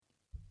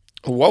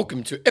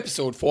Welcome to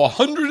episode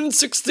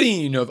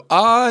 416 of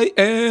I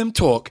Am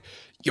Talk,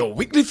 your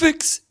weekly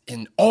fix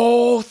in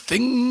all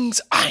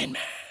things Iron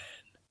Man.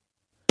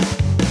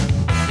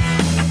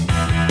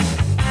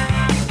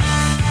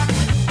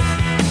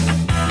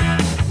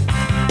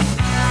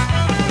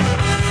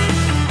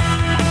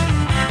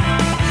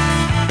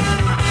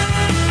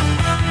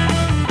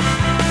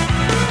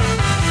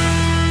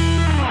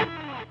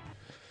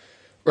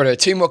 Righto,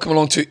 team, welcome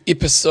along to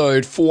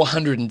episode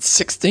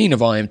 416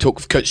 of I Am Talk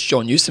with Coach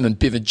John Newsom and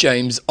Bevan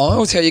James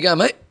Isles. How you going,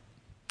 mate?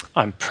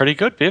 I'm pretty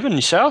good, Bevan.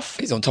 Yourself?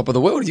 He's on top of the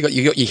world. You got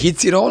your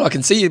headset on. I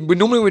can see you.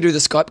 Normally we do the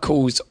Skype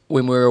calls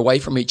when we're away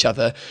from each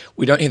other.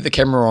 We don't have the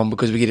camera on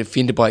because we get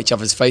offended by each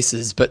other's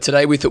faces. But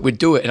today we thought we'd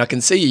do it, and I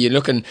can see you. You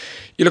look like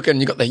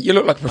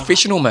a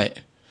professional, mate.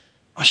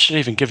 I should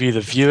even give you the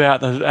view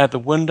out the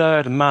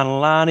window to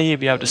Manalani. You'll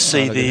be able to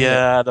see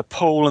the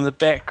pool in the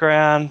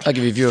background. I'll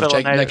give you a view of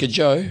Jake Naked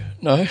Joe.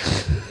 No.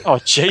 Oh,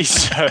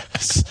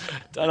 Jesus.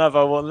 Don't know if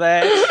I want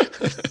that.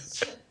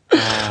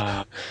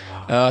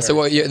 So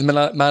what, you're at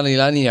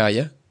Manalani, are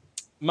you?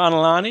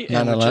 Manalani.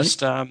 And we're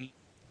just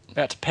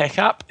about to pack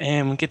up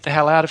and get the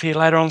hell out of here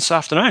later on this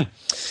afternoon.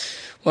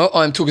 Well,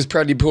 I Am Talk is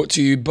proudly brought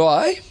to you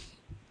by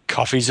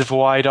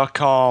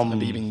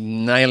coffeesofhawaii.com. You've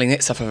been nailing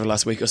that stuff over the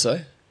last week or so.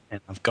 And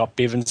I've got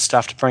Bevan's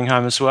stuff to bring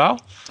home as well.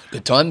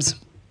 Good times.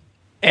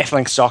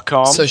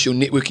 Athlinks.com. Social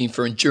networking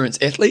for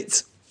endurance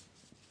athletes.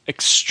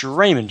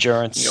 Extreme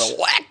endurance.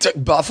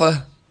 Galactic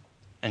buffer.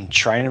 And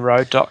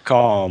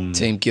trainerroad.com.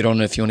 Team, get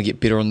on it if you want to get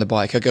better on the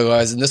bike. Okay,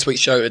 guys, in this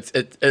week's show,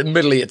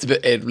 admittedly, it's a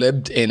bit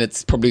ad-libbed, and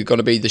it's probably going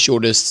to be the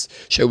shortest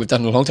show we've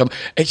done in a long time.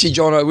 Actually,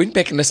 John, I went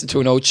back and listened to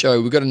an old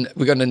show. We got an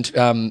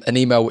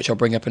email, which I'll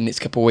bring up in the next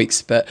couple of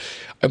weeks, but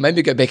I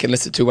maybe go back and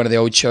listen to one of the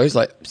old shows,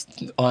 like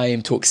I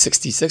Am Talk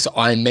 66, or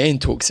Iron Man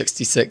Talk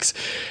 66,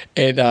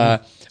 and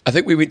I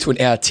think we went to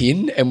an hour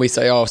 10 and we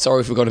say, oh,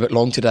 sorry if we got a bit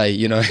long today,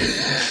 you know.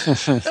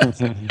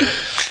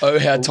 Oh,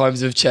 how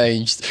times have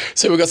changed.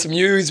 So we've got some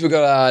news. We've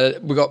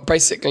got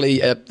basically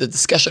the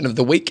discussion of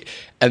the week,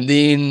 and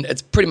then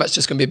it's pretty much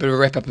just going to be a bit of a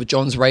wrap-up of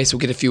John's race.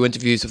 We'll get a few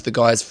interviews with the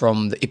guys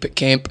from the Epic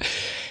Camp,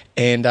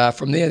 and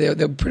from there,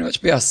 they'll pretty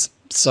much be us.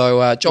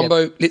 So,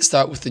 Jumbo, Let's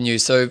start with the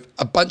news. So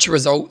a bunch of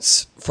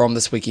results from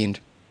this weekend.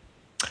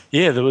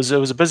 Yeah, it was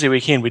a busy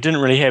weekend. We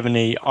didn't really have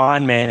any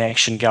Ironman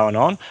action going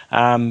on,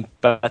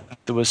 but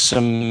there was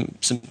some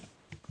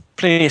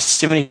plenty of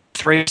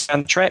 73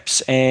 sound traps,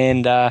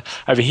 and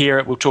over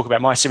here we'll talk about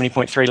my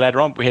 70.3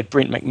 later on. We had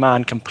Brent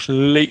McMahon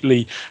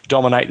completely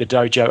dominate the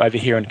dojo over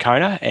here in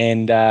Kona,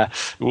 and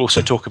we'll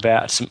also talk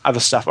about some other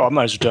stuff. I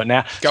might as well do it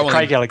now.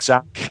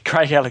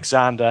 Craig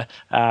Alexander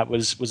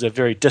was a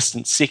very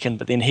distant second,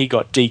 but then he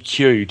got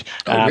DQ'd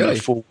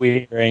for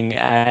wearing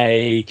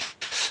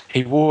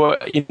he wore,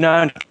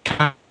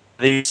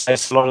 these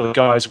days, a lot of the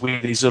guys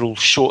wear these little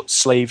short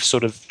sleeve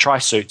sort of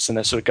tri-suits, and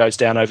that sort of goes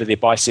down over their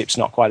biceps,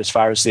 not quite as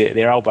far as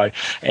their elbow.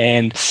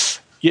 And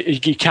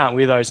you can't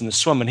wear those in the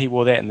swim, and he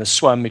wore that in the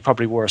swim. He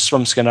probably wore a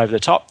swim skin over the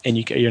top, and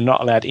you're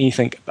not allowed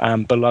anything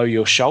below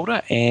your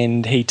shoulder,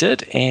 and he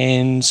did,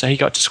 and so he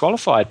got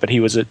disqualified. But he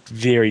was a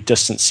very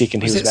distant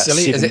second. Is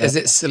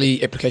that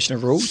silly application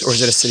of rules, or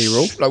is it a silly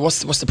rule? Like,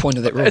 what's the point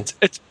of that rule?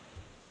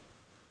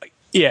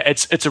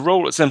 It's a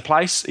rule. It's in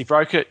place. He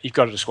broke it. You've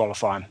got to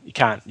disqualify him. You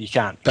can't do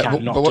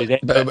that.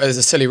 But is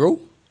it a silly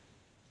rule?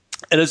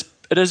 It is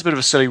a bit of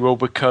a silly rule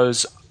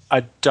because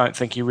I don't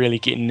think you're really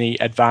getting the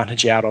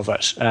advantage out of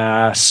it.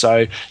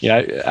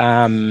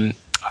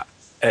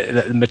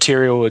 The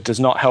material does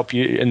not help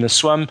you in the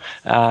swim.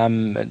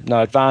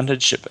 No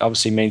advantage. It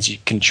obviously means you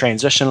can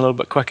transition a little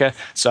bit quicker.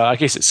 So I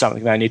guess it's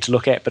something they need to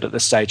look at. But at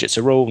this stage, it's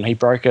a rule, and he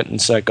broke it,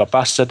 and so got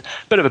busted.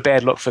 Bit of a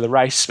bad look for the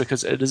race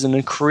because it is an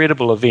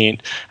incredible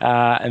event.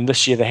 And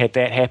this year they had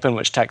that happen,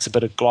 which takes a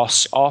bit of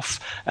gloss off.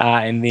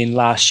 And then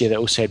last year they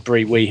also had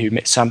Bree Wee, who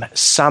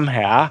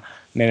somehow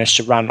managed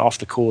to run off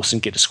the course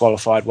and get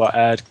disqualified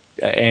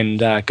and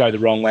go the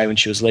wrong way when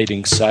she was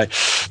leading. So,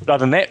 but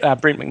other than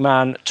that, Brent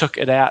McMahon took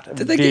it out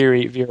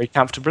very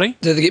comfortably.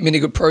 Did they get many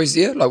good pros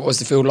there? Like, what was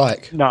the field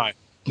like? No.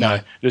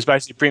 It was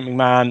basically Brent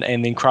McMahon,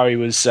 and then Crowe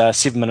was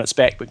 7 minutes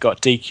back but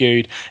got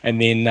DQ'd,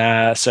 and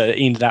then so it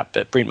ended up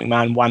that Brent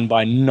McMahon won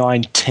by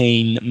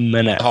 19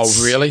 minutes.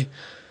 Oh, really?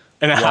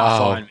 And a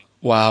half.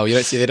 Wow, you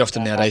don't see that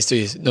often nowadays, do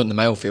you? Not in the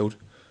male field.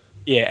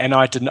 Yeah, and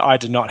I did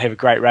not have a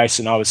great race,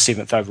 and I was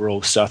 7th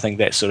overall. So I think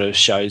that sort of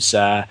shows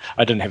I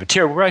didn't have a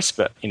terrible race,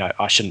 but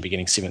I shouldn't be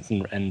getting 7th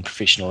in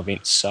professional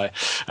events. So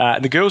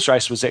the girls'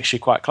 race was actually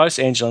quite close.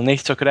 Angela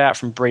Neath took it out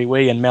from Bree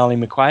Wee and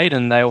Melanie McQuaid,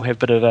 and they all have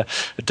a bit of a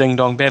ding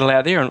dong battle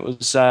out there, and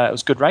it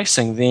was good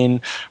racing.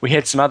 Then we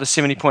had some other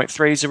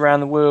 70.3s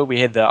around the world. We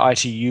had the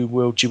ITU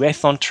World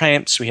Duathlon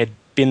Tramps. We had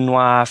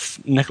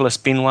Nicholas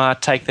Benoit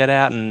take that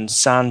out, and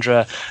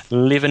Sandra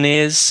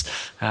Levenes.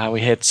 We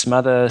had some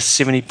other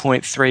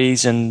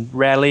 70.3s in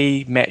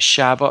rally. Matt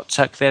Charbot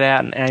took that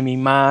out, and Amy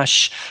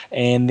Marsh.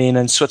 And then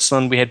in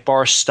Switzerland, we had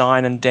Boris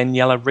Stein and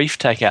Daniela Reef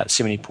take out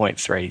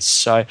 70.3s.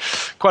 So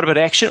quite a bit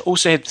of action.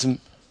 Also had some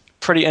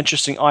pretty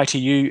interesting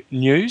ITU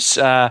news.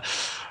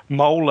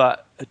 Mola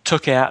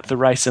took out the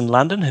race in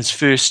London, his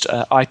first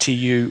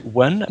ITU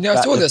win. Now,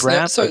 I saw this.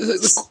 So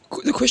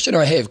the question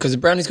I have, because the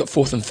Brownies got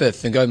 4th and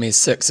 5th and Gomez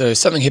 6th, so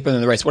something happened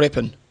in the race. What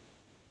happened?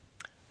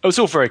 It was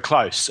all very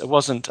close. It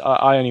wasn't.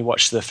 I only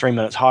watched the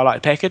 3-minute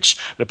highlight package,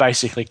 but it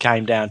basically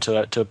came down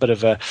to a bit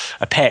of a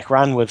pack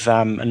run with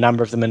a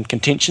number of them in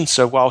contention.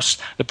 So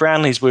whilst the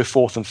Brownlees were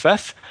 4th and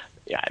 5th,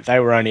 they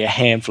were only a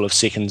handful of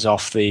seconds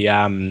off the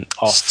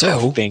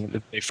off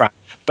being the front.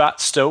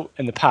 But still,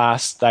 in the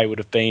past, they would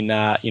have been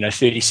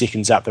 30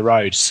 seconds up the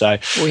road. So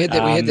we had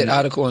that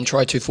article on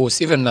Try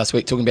 247 last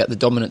week talking about the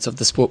dominance of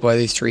the sport by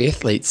these 3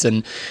 athletes.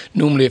 And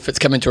normally, if it's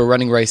coming to a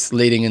running race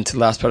leading into the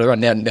last part of the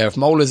run, now if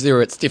Moeller's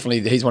there, it's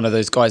definitely he's one of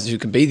those guys who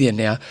can be there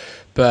now.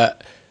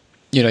 But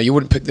you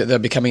wouldn't pick that they'll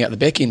be coming out the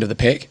back end of the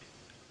pack.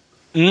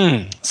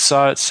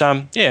 So it's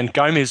and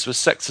Gomez was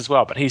 6th as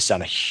well, but he's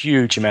done a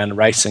huge amount of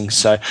racing.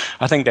 So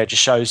I think that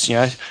just shows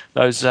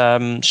those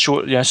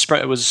short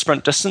sprint. It was a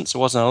sprint distance. It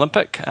wasn't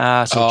Olympic.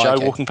 Joe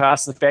walking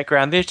past in the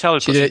background there. Tell her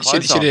she did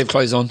have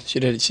clothes on.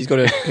 She's got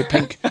her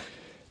pink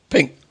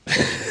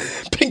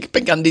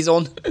undies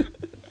on.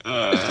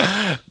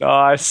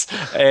 Nice.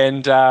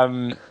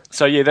 And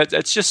so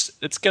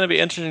it's going to be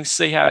interesting to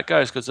see how it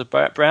goes, because the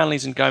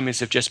Brownlees and Gomez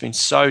have just been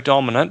so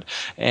dominant,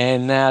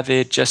 and now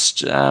they're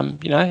just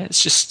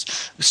it's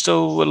just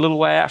still a little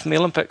way out from the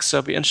Olympics. So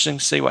it'll be interesting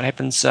to see what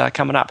happens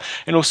coming up.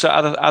 And also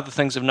other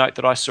things of note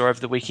that I saw over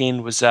the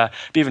weekend was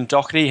Bevan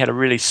Doherty had a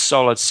really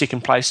solid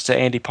second place to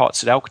Andy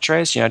Potts at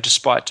Alcatraz.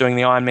 Despite doing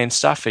the Ironman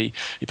stuff, he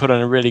put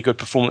in a really good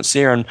performance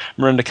there. And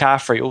Mirinda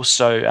Carfrey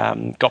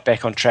also got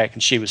back on track,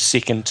 and she was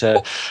second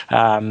to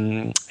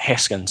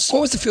Haskins.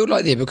 What was the field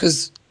like there?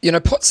 Because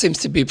Potts seems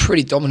to be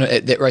pretty dominant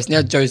at that race.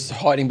 Now Joe's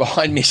hiding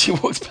behind me. She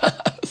walks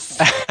past.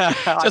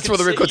 Just for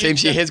the record team,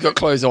 she has got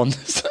clothes on.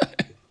 So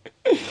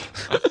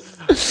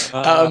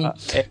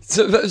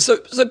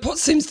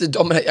Potts seems to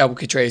dominate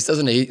Alcatraz,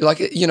 doesn't he?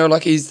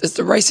 It's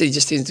the race he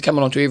just tends to come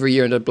along to every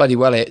year and do bloody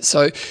well at.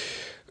 So,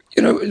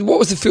 what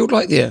was the field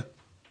like there?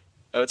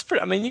 It's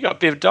pretty. I mean, you got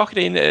Bevan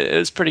Doherty, and it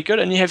was pretty good,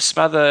 and you have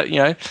some other,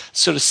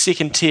 sort of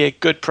second tier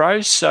good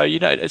pros. So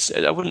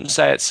I wouldn't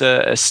say it's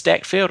a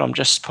stacked field. I'm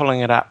just pulling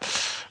it up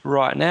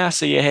right now.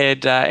 So you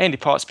had Andy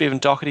Potts, Bevan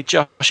Doherty,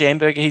 Josh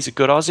Amberger. He's a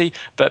good Aussie,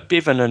 but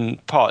Bevan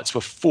and Potts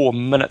were 4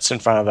 minutes in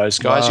front of those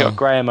guys. Wow. You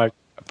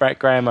got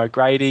Graham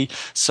O'Grady.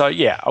 So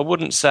I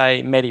wouldn't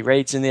say Matty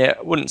Reid's in there.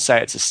 I wouldn't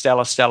say it's a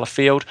stellar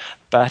field,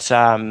 but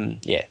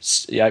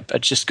it's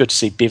just good to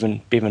see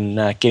Bevan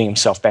getting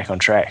himself back on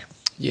track.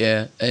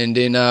 Yeah, and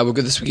then we've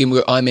got this weekend,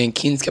 we've got Ironman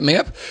Cairns coming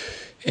up,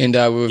 and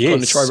we've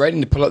got to try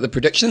rating to pull up the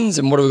predictions.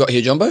 And what have we got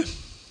here, Jumbo?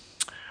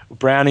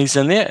 Brownie's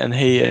in there, and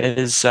he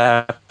is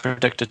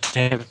predicted to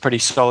have a pretty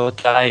solid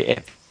day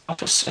at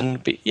office,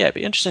 and it'd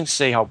be interesting to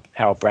see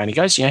how Brownie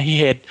goes. He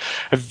had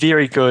a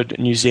very good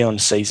New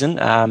Zealand season,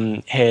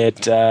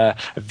 had a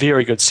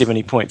very good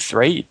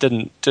 70.3.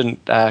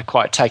 Didn't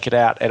quite take it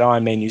out at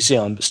Ironman New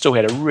Zealand, but still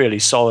had a really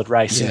solid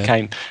race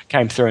and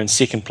came through in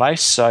second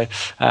place. So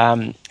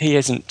he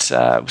hasn't.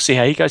 We'll see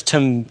how he goes.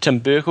 Tim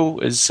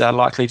Burkle is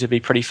likely to be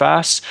pretty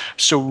fast.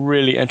 Still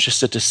really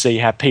interested to see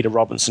how Peter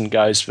Robinson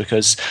goes,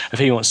 because if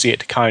he wants to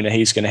get to Kona,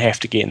 he's going to have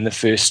to get in the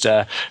first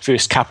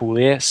couple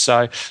there.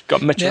 So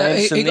got Mitch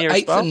Anderson there.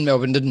 8th in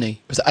Melbourne, didn't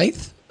he? Was it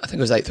 8th? I think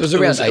it was 8th. It was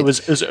around 8th.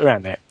 It was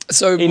around that.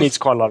 So he needs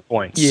quite a lot of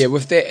points. Yeah,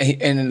 with that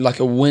and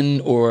like a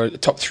win or a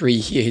top 3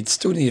 here, he'd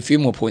still need a few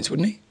more points,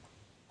 wouldn't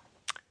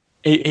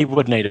he? He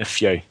would need a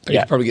few. But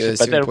he'd probably get those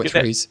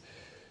 7.3s.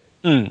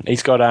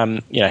 He's got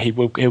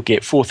he'll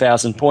get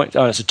 4,000 points.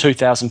 Oh, it's a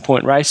 2,000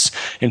 point race,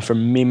 and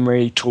from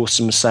memory,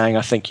 Torsten was saying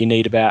I think you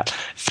need about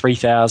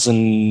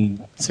 3,000,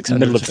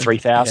 middle of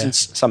 3,000,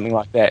 something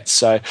like that.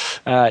 So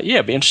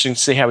it'll be interesting to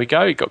see how we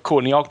go. You've got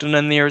Courtney Ogden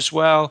in there as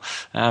well,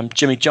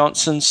 Jimmy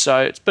Johnson.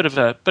 So it's a bit of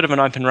an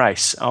open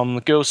race. On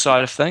the girls'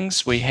 side of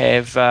things, we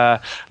have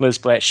Liz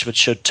Blatchford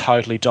should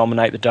totally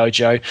dominate the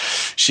dojo.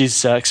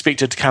 She's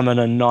expected to come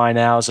in 9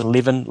 hours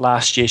 11.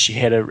 Last year she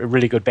had a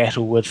really good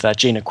battle with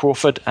Gina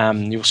Crawford.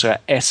 You also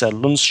got Asa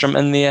Lundstrom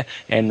in there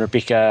and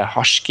Rebecca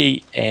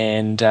Hoschke,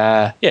 and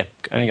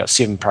only got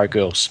 7 pro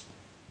girls.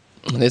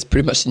 And that's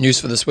pretty much the news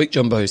for this week,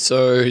 Jumbo.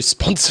 So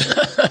sponsor.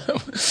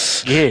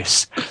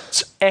 Yes,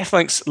 so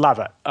athletes love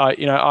it. We're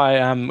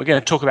going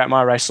to talk about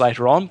my race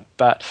later on,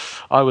 but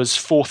I was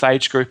 4th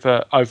age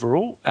grouper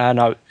overall, and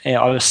I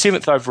was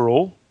 7th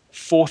overall,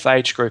 4th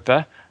age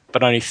grouper,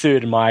 but only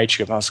 3rd in my age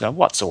group. I was going,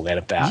 what's all that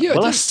about? Yeah,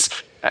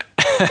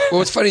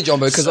 well, it's funny,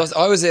 Jumbo, because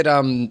I was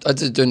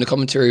doing the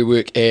commentary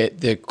work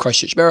at the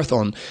Christchurch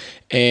Marathon,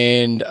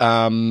 and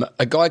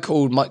a guy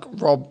called Mike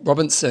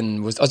Robinson I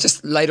was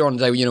just later on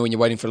today, when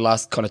you're waiting for the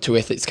last kind of 2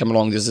 athletes to come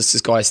along, there's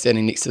this guy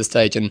standing next to the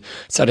stage, and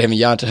started having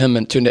a yarn to him,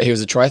 and it turned out he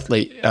was a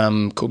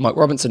triathlete called Mike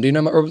Robinson. Do you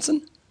know Mike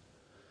Robinson?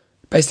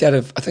 based out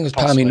of, I think it was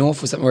Possibly. Palmy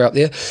North or somewhere up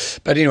there.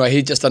 But anyway,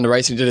 he'd just done the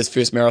race and he did his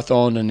first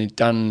marathon and he'd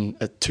done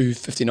a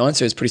 2:59, so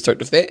he was pretty stoked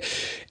with that.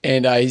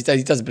 And he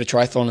does a bit of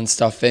triathlon and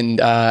stuff, and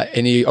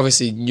he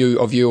obviously knew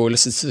of you or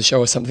listens to the show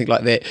or something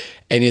like that.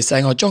 And he's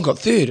saying, "Oh, John got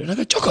third." And I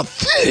go, "John got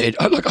third?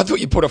 I thought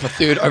you put off a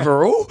third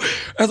overall."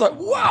 I was like,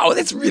 "Wow,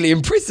 that's really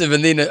impressive."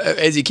 And then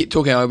as he kept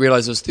talking, I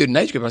realised it was third in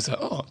age group. I was like,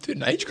 "Oh, third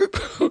in age group."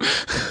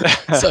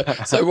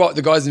 so what?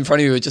 The guys in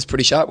front of you were just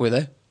pretty sharp, were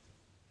they?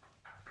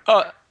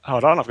 Oh,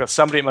 hold on, I've got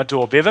somebody at my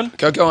door, Bevan.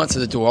 Go answer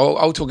the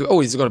door. I'll talk. Oh,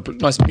 he's got a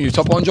nice new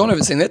top on, John. I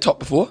haven't seen that top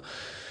before.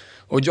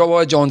 Well,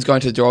 while John's going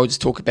to the door, I'll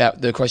just talk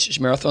about the Christchurch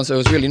Marathon. So it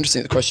was really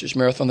interesting at the Christchurch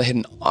Marathon. They had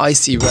an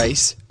icy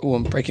race. Oh,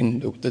 I'm breaking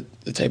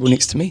the table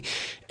next to me.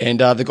 And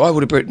the guy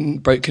would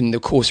have broken the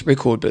course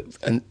record,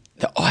 and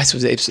the ice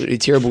was absolutely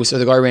terrible. So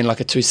the guy ran like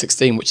a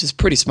 2:16, which is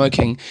pretty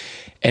smoking.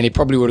 And he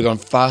probably would have gone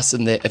faster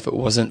than that if it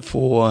wasn't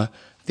for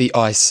the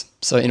ice.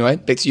 So anyway,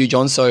 back to you,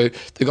 John. So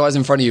the guys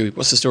in front of you,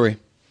 what's the story?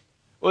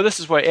 Well,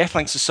 this is why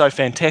Athlinks is so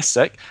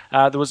fantastic.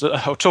 I'll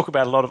talk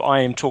about a lot of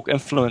IM Talk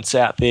influence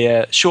out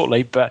there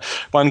shortly, but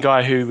one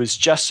guy who was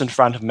just in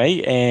front of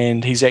me,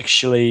 and he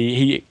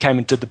came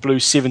and did the Blue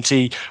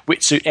 70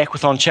 Wetsuit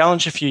Aquathon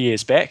Challenge a few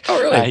years back. Oh,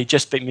 really? He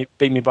just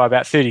beat me by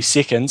about 30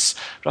 seconds.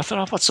 But I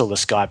thought, what's all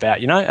this guy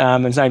about,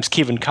 his name's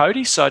Kevin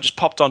Cody, so I just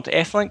popped onto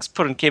Athlinks,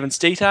 put in Kevin's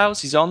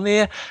details. He's on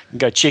there. You can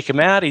go check him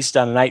out. He's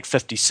done an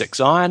 8:56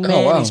 Ironman.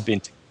 Oh, wow. He's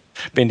been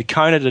to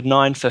Kona, did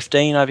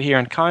 9:15 over here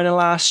in Kona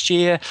last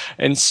year,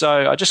 and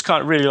so I just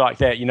kind of really like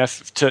that.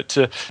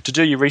 To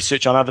do your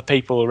research on other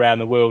people around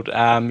the world,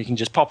 you can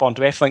just pop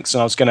onto Athlinks,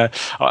 and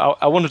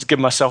I wanted to give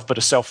myself a bit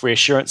of self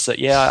reassurance that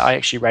I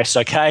actually raced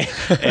okay,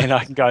 and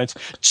I can go and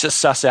just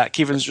suss out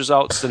Kevin's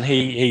results, and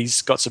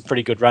he's got some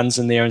pretty good runs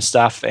in there and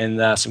stuff,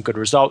 and some good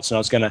results. And I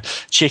was going to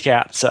check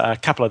out a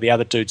couple of the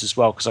other dudes as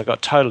well, because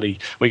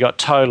we got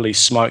totally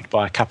smoked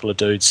by a couple of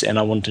dudes, and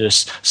I wanted to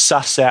just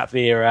suss out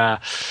their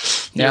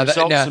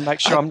results and make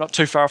sure I'm not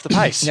too far off the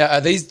pace. Now,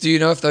 do you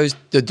know if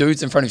the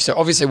dudes in front of you? So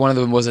obviously one of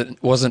them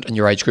wasn't in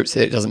your age group, so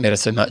it doesn't matter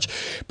so much.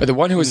 But the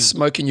one who was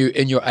smoking you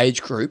in your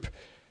age group,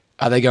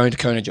 are they going to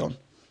Kona, John?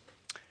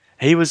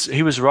 He was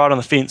right on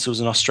the fence. It was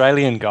an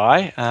Australian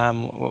guy.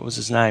 What was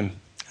his name?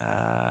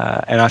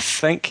 And I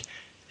think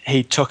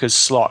he took his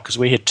slot, because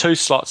we had 2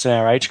 slots in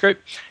our age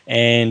group,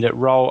 and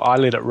I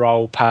let it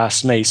roll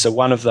past me. So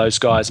one of those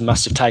guys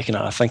must have taken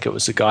it. I think it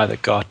was the guy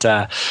that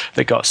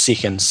got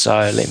second.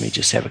 So let me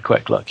just have a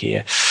quick look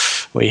here.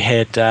 We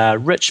had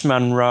Rich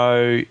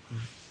Munro,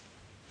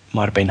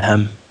 might have been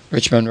him.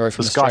 Rich Munro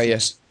from Australia.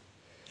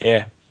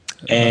 Yeah,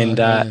 and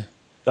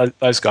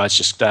those guys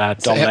just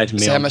dominated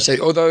me. So how much?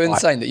 Although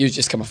insane that you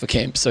just come off a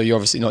camp, so you're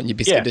obviously not in your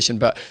best condition,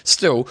 but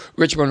still,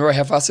 Rich Munro,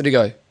 how fast did he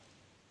go?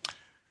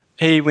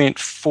 He went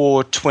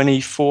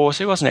 4:24,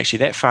 so he wasn't actually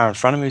that far in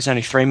front of me. He was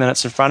only 3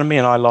 minutes in front of me,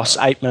 and I lost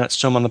 8 minutes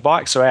to him on the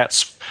bike. So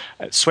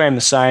swam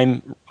the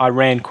same. I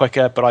ran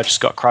quicker, but I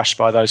just got crushed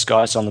by those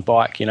guys on the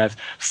bike.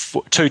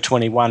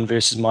 2:21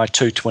 versus my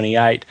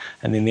 2:28,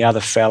 and then the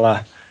other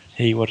fella,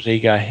 what did he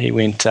go? He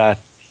went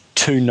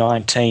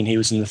 2:19. He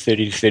was in the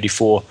 30 to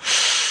 34.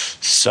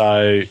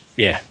 So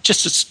yeah,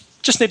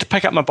 just need to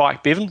pick up my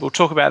bike, Bevan. We'll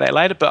talk about that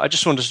later, but I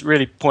just wanted to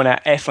really point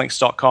out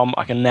athlinks.com.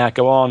 I can now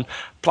go on,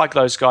 plug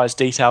those guys'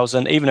 details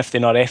in. Even if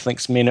they're not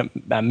Athlinks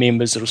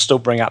members, it'll still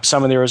bring up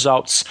some of their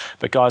results.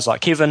 But guys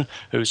like Kevin,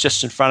 who was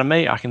just in front of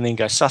me, I can then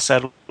go suss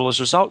out all his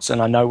results,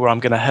 and I know where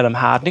I'm going to hit him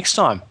hard next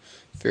time.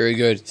 Very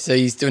good. So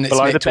he's doing it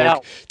below smack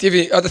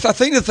the talk. I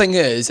think the thing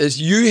is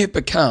you have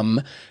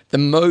become the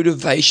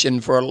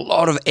motivation for a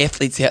lot of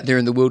athletes out there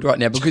in the world right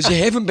now, because you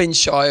haven't been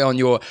shy on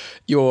your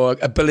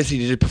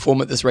ability to perform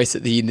at this race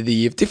at the end of the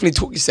year. You've definitely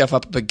talked yourself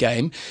up a big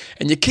game,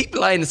 and you keep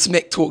laying the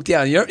smack talk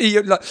down.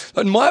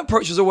 Like my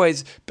approach was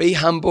always be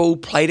humble,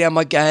 play down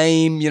my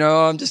game.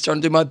 I'm just trying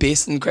to do my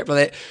best and crap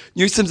like that.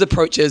 Newsom's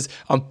approach is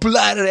I'm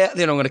blooded out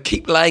there, and I'm going to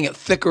keep laying it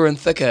thicker and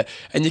thicker,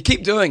 and you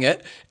keep doing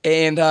it.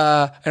 And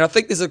I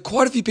think there's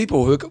quite a few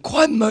people who are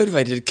quite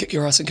motivated to kick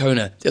your ass in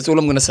Kona. That's all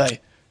I'm going to say.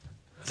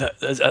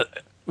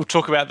 We'll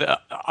talk about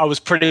that. I was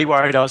pretty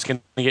worried I was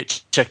going to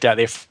get checked out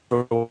there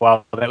for a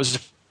while. That was a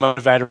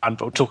motivator run,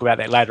 but we'll talk about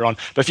that later on.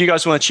 But if you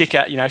guys want to check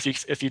out,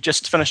 if you've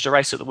just finished a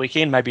race at the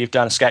weekend, maybe you've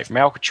done Escape from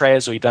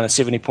Alcatraz, or you've done a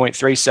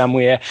 70.3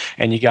 somewhere,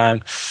 and you're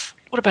going,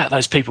 what about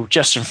those people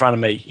just in front of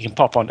me? You can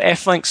pop onto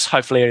Athlinks.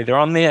 Hopefully they're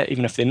on there.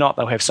 Even if they're not,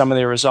 they'll have some of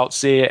their results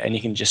there, and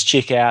you can just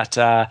check out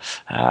how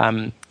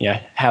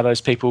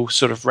those people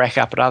sort of rack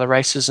up at other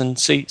races, and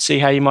see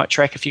how you might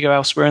track if you go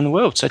elsewhere in the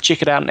world. So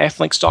check it out on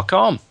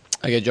athlinks.com.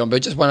 Okay, John,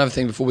 but just one other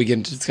thing before we get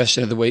into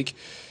discussion of the week.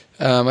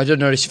 I did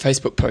notice your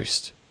Facebook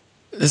post.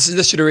 This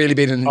should have really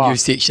been in the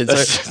news section.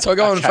 So I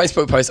go on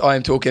Facebook post, I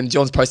am talking,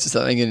 John's posted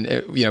something,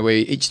 and we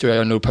each do our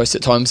own little post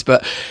at times,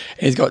 but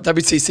he's got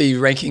WCC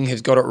ranking,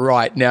 has got it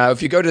right. Now,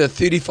 if you go to the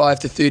 35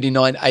 to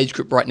 39 age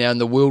group right now in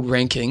the world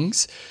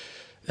rankings,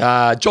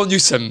 John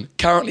Newsom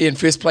currently in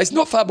first place,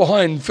 not far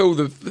behind Phil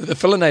the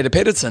Fillinator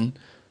Patterson.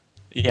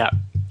 Yeah.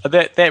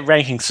 That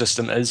ranking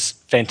system is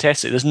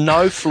fantastic. There's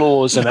no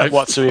flaws in it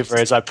whatsoever,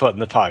 as I put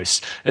in the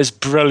post. It's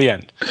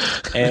brilliant.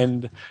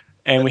 And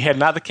And we had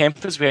another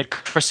campers. We had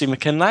Chrissy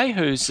McKinley,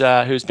 who's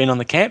been on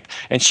the camp,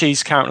 and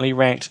she's currently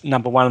ranked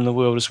number 1 in the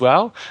world as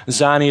well.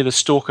 Zania the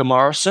Stalker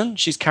Morrison,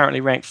 she's currently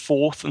ranked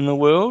 4th in the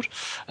world.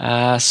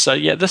 So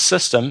yeah, this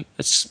system,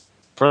 it's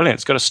brilliant.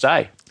 It's got to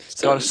stay.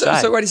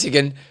 So wait a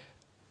second.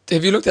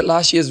 Have you looked at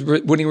last year's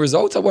winning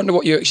results? I wonder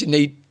what you actually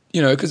need.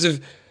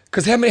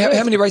 Because how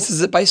many races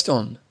is it based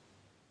on?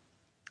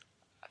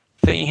 I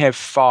think you have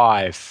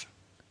five,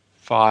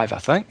 I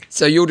think.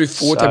 So you'll do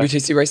 4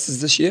 WTC races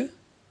this year?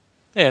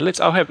 Yeah, we'll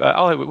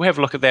have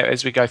a look at that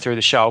as we go through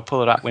the show. I'll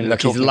pull it up when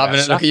look, he's loving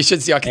it. Look, you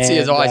should see. I can see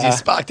his eyes. He's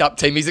sparked up,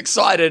 team. He's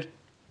excited.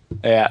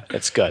 Yeah,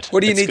 it's good. What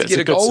do you need to get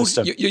a gold?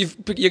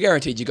 You're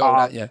guaranteed you gold,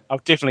 aren't you? I'll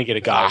definitely get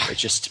a gold. It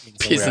just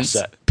peasants.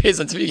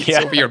 Peasants.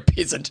 You're a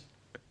peasant.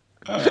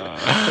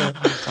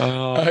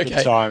 Okay.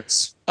 Good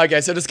times. Okay,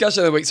 so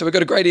discussion of the week. So we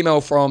got a great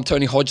email from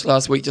Tony Hodge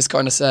last week, just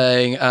kind of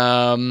saying.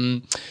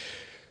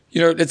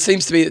 It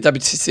seems to be that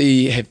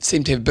WTC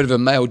seem to have a bit of a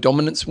male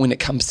dominance when it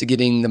comes to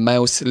getting the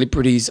male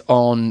celebrities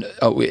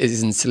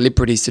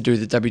celebrities to do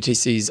the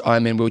WTC's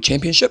Ironman World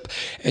Championship.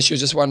 And she was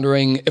just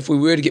wondering, if we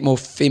were to get more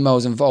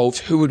females involved,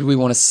 who would we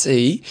want to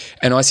see?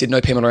 And I said no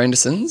Pamela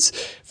Andersons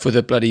for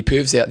the bloody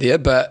pervs out there,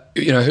 but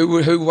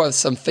who was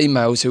some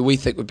females who we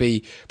think would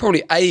be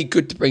probably A,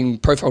 good to bring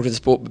profile to the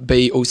sport, but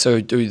B,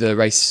 also do the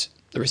race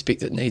the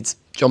respect it needs.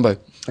 Jumbo.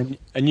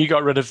 And you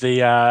got rid of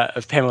the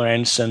of Pamela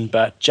Anderson,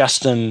 but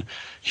Justin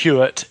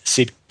Hewitt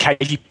said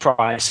Katie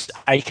Price,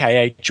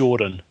 aka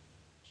Jordan.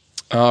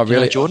 Oh,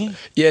 really? Jordan?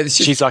 Yeah,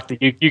 she's like the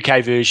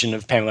UK version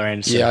of Pamela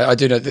Anderson. Yeah, I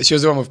do know that. She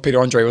was the one with Peter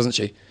Andre, wasn't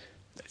she?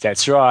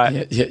 That's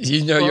right. Yeah,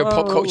 you know your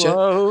pop culture.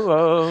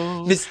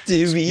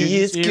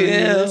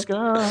 Mysterious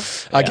girl.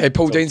 Okay,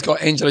 Paul Dean's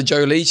got Angela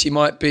Jolie. She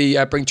might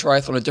be bring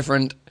triathlon a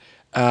different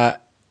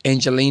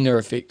Angelina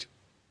effect.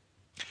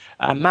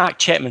 Mark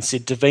Chapman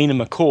said Davina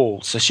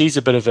McCall, so she's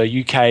a bit of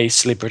a UK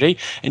celebrity,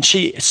 and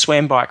she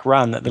swam bike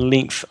run at the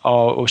length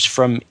of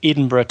from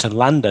Edinburgh to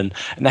London,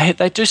 and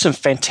they do some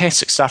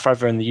fantastic stuff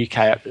over in the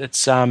UK.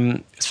 It's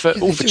all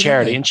for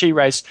charity, and she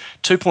raised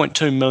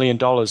 $2.2 million.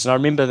 And I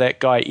remember that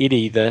guy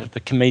Eddie, the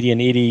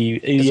comedian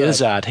Eddie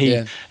Izzard,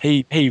 he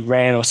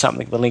ran or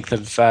something the length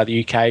of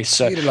the UK.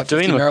 So he did like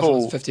 50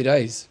 marathons, 50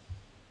 days.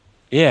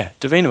 Yeah,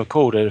 Davina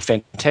McCall did a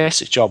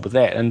fantastic job with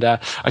that, and I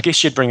guess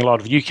she'd bring a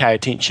lot of UK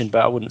attention,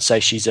 but I wouldn't say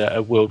she's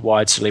a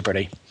worldwide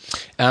celebrity.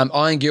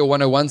 Iron Girl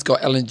 101's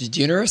got Ellen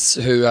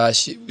DeGeneres, who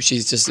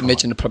she's just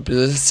imagined the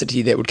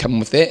publicity that would come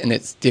with that, and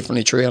it's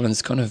definitely true.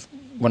 Ellen's kind of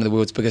one of the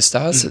world's biggest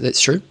stars, so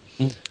that's true.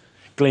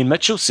 Glenn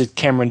Mitchell said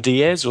Cameron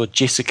Diaz or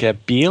Jessica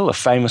Biel are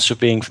famous for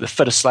being the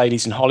fittest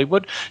ladies in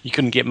Hollywood. You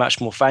couldn't get much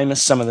more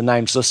famous. Some of the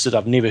names listed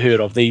I've never heard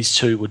of. These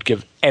two would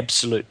give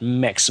absolute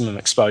maximum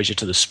exposure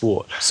to the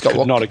sport.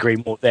 Could not agree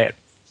more with that.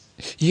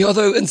 Yeah,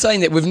 although in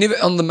saying that, we've never,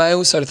 on the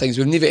male side of things,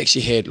 we've never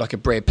actually had like a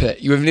Brad Pitt.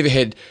 We've never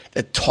had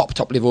the top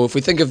level. If we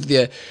think of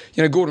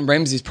Gordon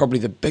Ramsay's probably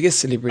the biggest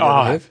celebrity we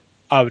have.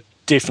 I would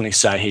definitely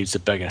say he's the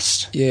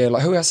biggest. Yeah,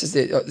 like who else is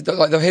there?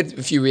 Like they've had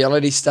a few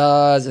reality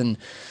stars and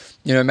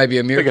maybe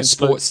American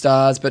sports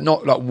stars, but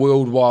not like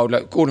worldwide.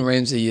 Like Gordon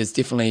Ramsay is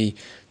definitely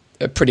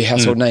a pretty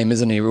household name,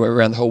 isn't he,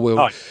 around the whole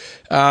world?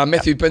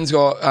 Matthew Binn's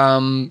got,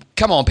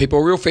 come on, people,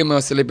 a real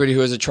female celebrity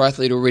who is a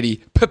triathlete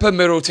already, Pippa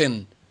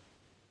Middleton.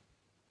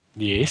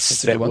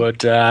 Yes, that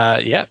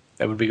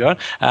would be good.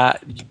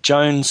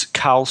 Jones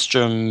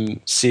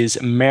Karlstrom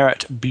says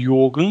Marit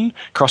Bjorgen,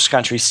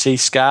 cross-country ski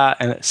star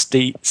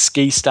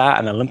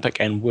and Olympic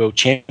and world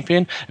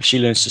champion. If she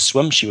learns to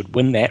swim, she would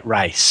win that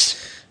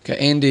race. Okay,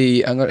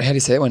 Andy, how do you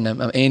say that one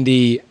name?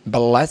 Andy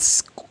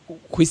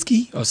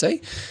Balaskwiski, I'll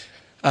say.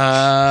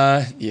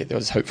 That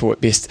was hopeful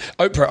at best.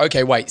 Oprah,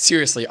 okay, wait,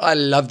 seriously, I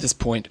love this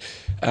point.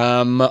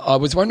 I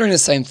was wondering the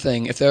same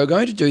thing. If they were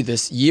going to do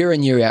this year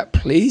in, year out,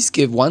 please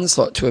give one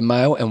slot to a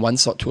male and one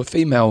slot to a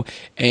female.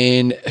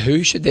 And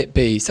who should that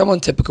be? Someone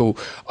typical.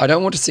 I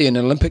don't want to see an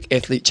Olympic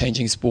athlete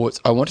changing sports.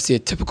 I want to see a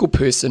typical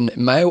person,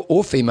 male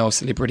or female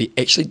celebrity,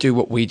 actually do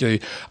what we do.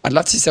 I'd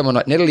love to see someone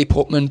like Natalie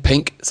Portman,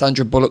 Pink,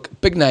 Sandra Bullock,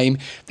 big name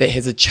that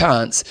has a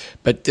chance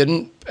but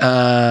didn't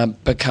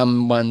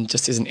become one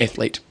just as an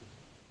athlete.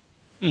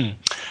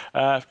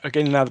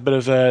 Again, another bit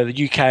of the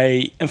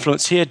UK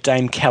influence here.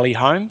 Dame Kelly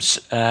Holmes.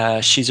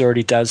 She's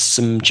already does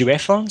some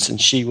duathlons, and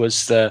she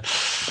was the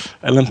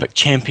Olympic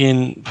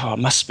champion. It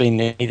must have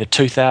been either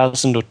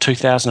 2000 or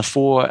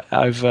 2004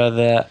 over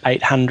the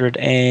 800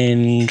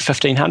 and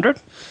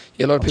 1500.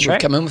 Yeah, a lot of people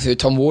have come in with her.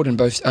 Tom Ward and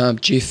both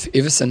Jeff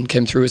Everson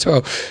came through as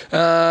well.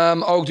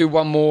 I'll do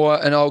one more,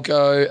 and I'll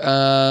go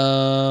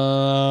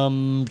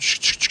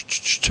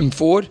Tim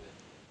Ford,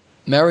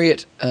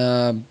 Marriott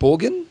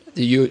Borgen,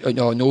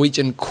 the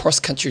Norwegian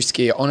cross-country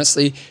skier.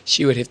 Honestly,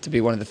 she would have to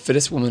be one of the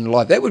fittest women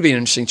alive. That would be an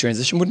interesting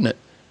transition, wouldn't it?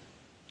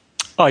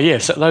 Oh, yeah.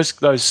 So those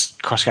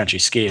cross-country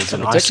skiers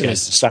and ice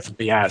skaters and stuff would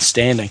be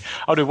outstanding.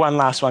 I'll do one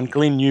last one.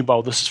 Glenn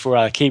Newbold. This is for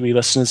our Kiwi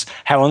listeners.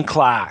 Helen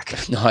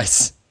Clark.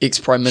 Nice.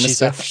 Ex-Prime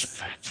Minister.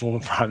 She's a former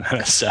Prime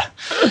Minister.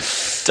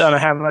 Don't know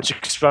how much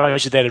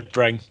exposure that would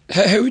bring.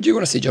 Who would you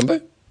want to see,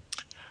 Jumbo?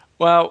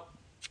 Well,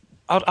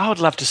 I would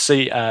love to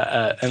see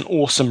an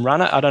awesome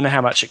runner. I don't know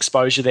how much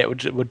exposure that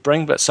would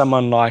bring, but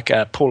someone like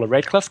Paula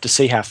Radcliffe, to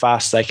see how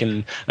fast they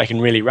can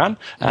really run.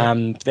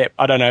 That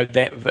I don't know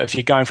that if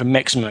you're going for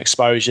maximum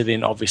exposure,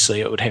 then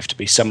obviously it would have to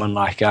be someone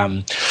like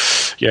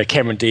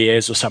Cameron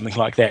Diaz or something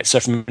like that. So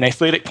from an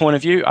athletic point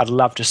of view, I'd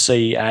love to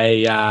see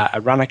a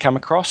runner come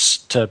across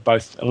to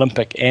both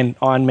Olympic and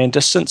Ironman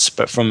distance.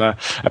 But from a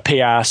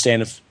PR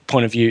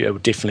point of view, it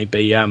would definitely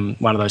be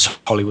one of those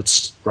Hollywood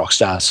rock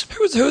stars.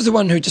 Who was the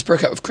one who just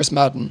broke up with Chris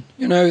Martin?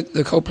 You know,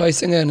 the Coldplay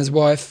singer and his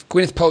wife,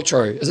 Gwyneth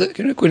Paltrow. Is it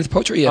Gwyneth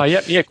Paltrow? Yeah. Oh,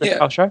 yeah, Gwyneth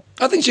Paltrow.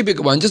 I think she'd be a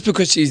good one, just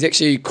because she's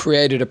actually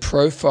created a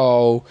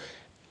profile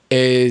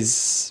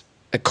as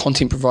a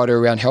content provider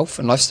around health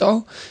and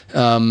lifestyle.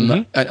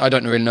 And I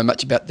don't really know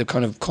much about the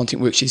kind of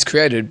content work she's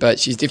created, but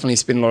she's definitely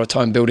spent a lot of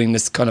time building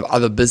this kind of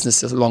other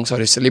business alongside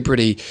her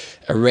celebrity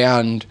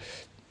around,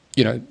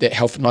 you know, that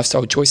health and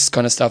lifestyle choices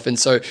kind of stuff. And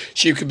so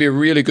she could be a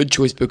really good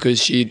choice because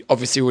she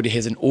obviously already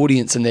has an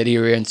audience in that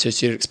area, and so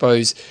she'd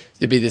expose,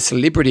 there'd be the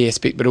celebrity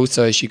aspect, but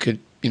also she could,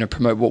 you know,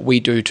 promote what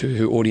we do to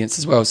her audience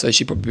as well. So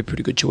she'd probably be a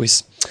pretty good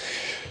choice.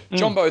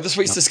 Jumbo, this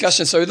week's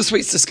discussion. So this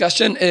week's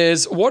discussion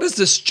is, what is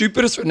the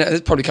stupidest... Now,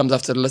 it probably comes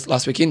after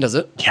last weekend, does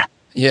it?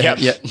 Yeah.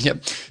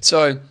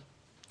 So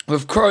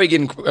with Crowe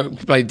getting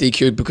played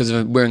DQ'd because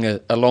of wearing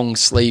a long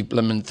sleeve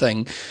blimmin'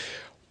 thing,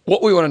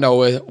 what we want to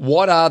know is,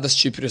 what are the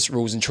stupidest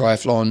rules in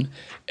triathlon?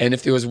 And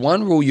if there was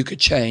one rule you could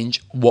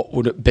change, what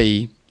would it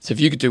be? So if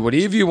you could do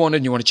whatever you wanted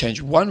and you want to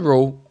change one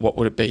rule, what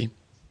would it be?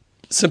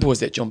 Simple as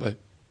that, Jumbo.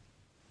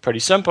 Pretty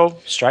simple,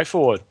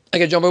 straightforward.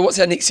 Okay, Jumbo, what's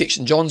our next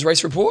section? John's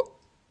race report?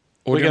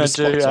 We're going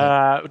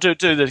to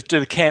do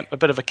the camp, a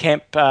bit of a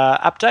camp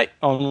update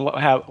on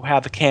how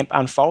the camp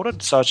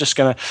unfolded. So I was just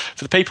going to,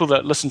 for the people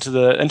that listen to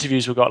the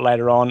interviews we've got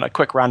later on, a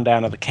quick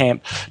rundown of the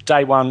camp.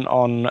 Day one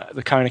on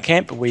the Kona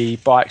camp, we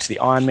biked the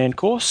Ironman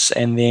course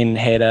and then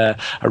had a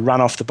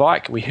run off the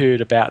bike. We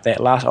heard about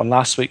that on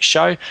last week's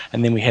show,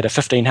 and then we had a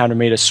 1,500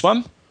 metre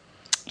swim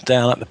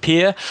down at the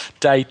pier.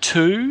 Day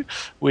two,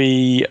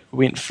 we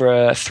went for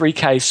a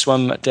 3K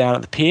swim down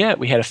at the pier.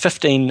 We had a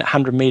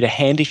 1,500 metre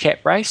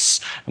handicap race,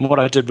 and what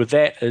I did with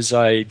that is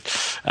I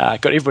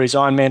got everybody's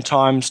Ironman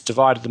times,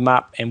 divided them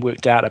up, and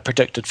worked out a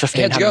predicted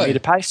 1,500 metre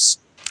pace.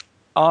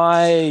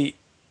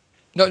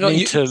 Not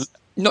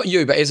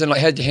you, but as in,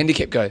 like, how'd your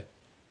handicap go?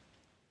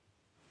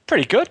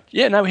 Pretty good.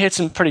 Yeah, no, we had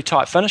some pretty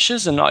tight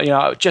finishes, and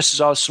just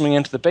as I was swimming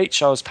into the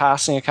beach, I was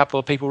passing a couple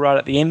of people right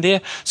at the end there.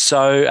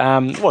 So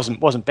it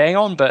wasn't bang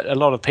on, but a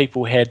lot of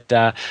people had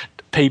swim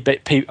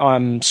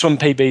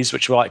PBs,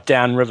 which were like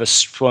downriver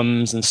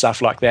swims and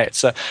stuff like that.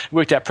 So it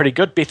worked out pretty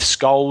good. Beth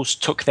Scholes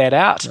took that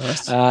out.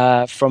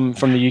 Nice. From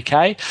the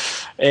UK,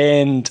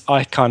 and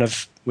I kind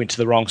of went to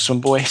the wrong swim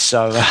buoy,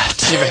 so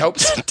never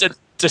helps.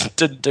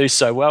 Didn't do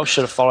so well.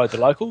 Should have followed the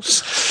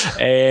locals.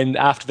 And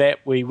after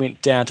that, we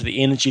went down to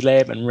the Energy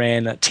Lab and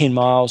ran 10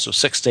 miles or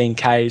 16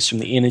 Ks from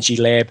the Energy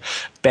Lab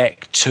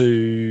back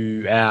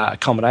to our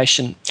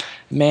accommodation.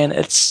 Man,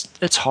 it's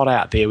hot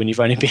out there when you've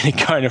only been in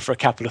Kona for a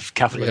couple of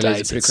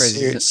days. It's pretty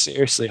crazy.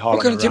 Seriously hot.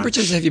 What kind of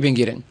temperatures have you been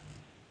getting?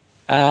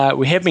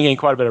 We have been getting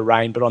quite a bit of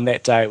rain, but on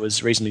that day it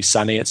was reasonably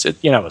sunny.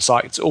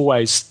 It's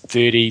always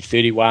 30,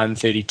 31,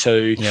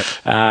 32,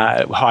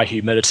 high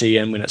humidity,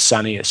 and when it's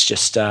sunny, it's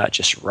just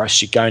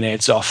roast your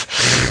gonads off.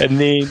 and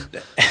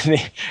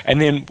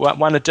then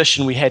one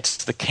addition we had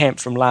to the camp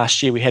from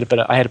last year, I had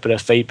a bit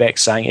of feedback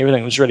saying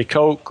everything was really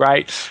cool,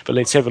 great, but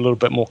let's have a little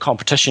bit more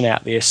competition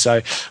out there.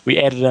 So we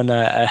added in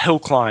a hill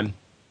climb.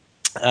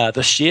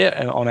 This year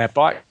on our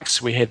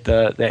bikes. We had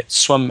that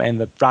swim and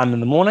the run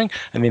in the morning,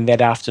 and then that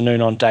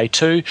afternoon on day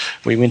two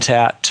we went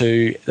out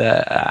to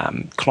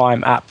the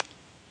climb up,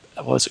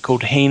 what was it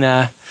called, it's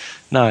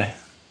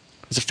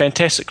a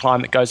fantastic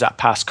climb that goes up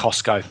past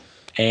Costco,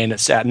 and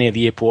it's out near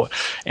the airport.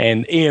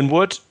 And Ian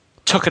Wood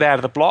took it out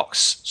of the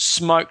blocks,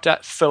 smoked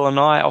it, Phil and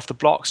I off the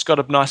blocks, got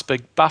a nice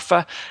big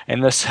buffer,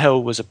 and this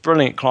hill was a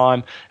brilliant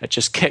climb. It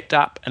just kicked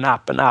up and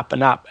up and up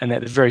and up, and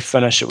at the very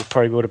finish it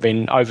would have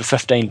been over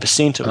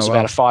 15%. It was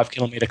about a 5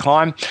 kilometre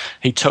climb.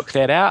 He took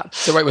that out.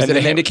 So wait, was that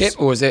a handicap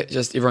or was that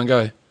just everyone go?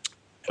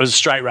 It was a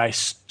straight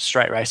race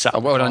up. Oh,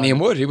 well done, Ian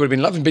Wood. He would have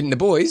been loving beating the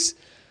boys.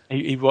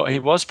 He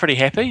was pretty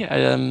happy.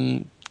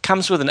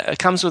 Comes with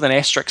an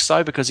asterisk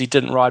though, because he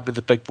didn't ride with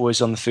the big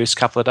boys on the first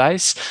couple of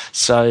days.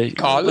 So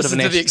listen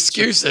to the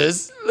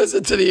excuses.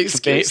 Listen to the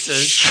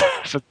excuses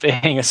for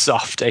being a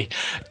softie.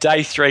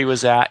 Day three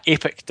was our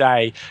epic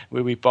day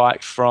where we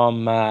biked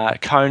from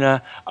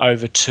Kona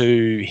over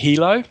to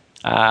Hilo.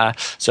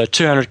 So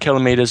 200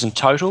 kilometres in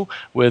total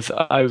with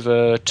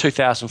over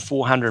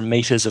 2,400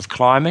 metres of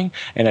climbing,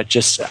 and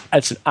it's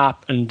an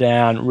up and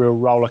down real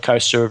roller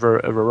coaster of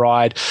a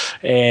ride.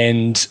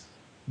 And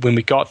when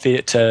we got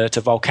there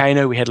to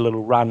Volcano, we had a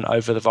little run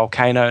over the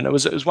volcano, and it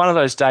was one of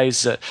those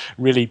days that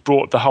really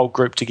brought the whole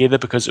group together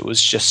because it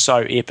was just so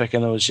epic,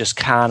 and there was just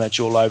carnage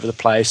all over the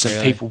place,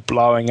 and people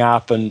blowing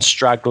up and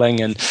struggling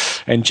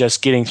and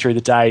just getting through the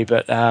day.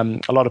 But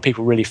a lot of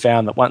people really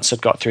found that once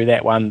they'd got through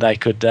that one, they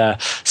could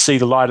see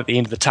the light at the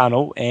end of the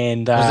tunnel.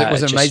 And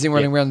was it amazing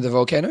running around the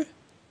volcano?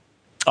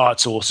 Oh,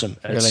 it's awesome.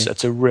 Really?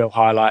 It's a real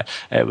highlight.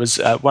 It was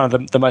one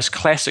of the most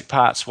classic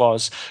parts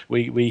was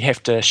we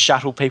have to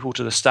shuttle people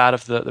to the start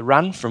of the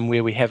run from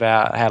where we have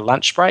our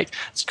lunch break.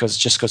 It's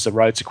because the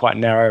roads are quite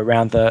narrow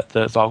around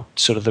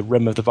sort of the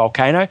rim of the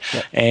volcano.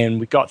 Yep. And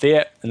we got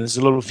there, and there's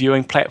a little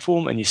viewing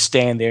platform, and you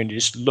stand there and you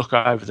just look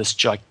over this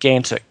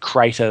gigantic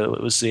crater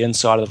that was the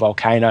inside of the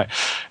volcano.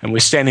 And we're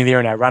standing there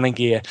in our running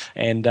gear,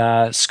 and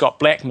Scott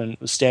Blackman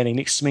was standing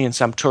next to me, and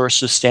some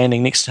tourist was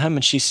standing next to him,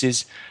 and she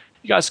says,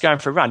 "You guys are going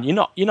for a run? You're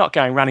not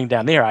going running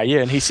down there, are you?"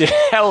 And he said,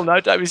 "Hell no,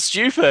 don't be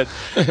stupid."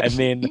 And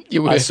then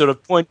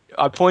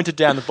I pointed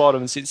down the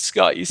bottom and said,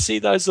 "Scott, you see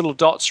those little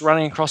dots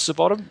running across the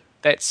bottom?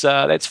 That's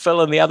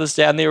Phil and the others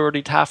down there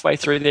already halfway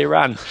through their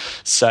run."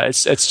 So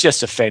it's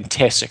just a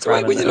fantastic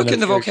run. When you look in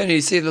the volcano,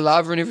 you see the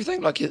lava and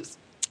everything. Like it's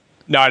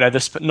no,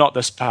 not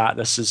this part.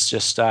 This is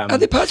just. Are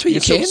there parts where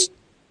you can?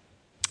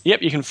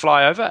 Yep, you can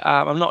fly over.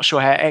 I'm not sure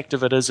how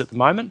active it is at the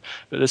moment,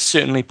 but there's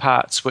certainly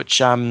parts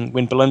which,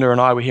 when Belinda and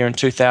I were here in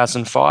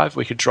 2005,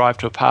 we could drive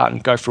to a part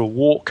and go for a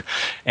walk,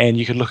 and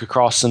you could look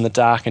across in the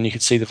dark and you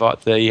could see the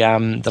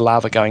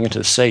lava going into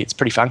the sea. It's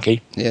pretty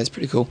funky. Yeah, it's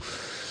pretty cool.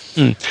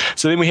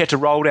 So then we had to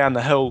roll down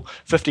the hill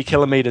 50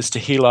 kilometres to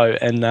Hilo,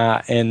 and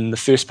the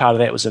first part of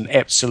that was an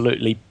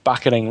absolutely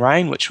bucketing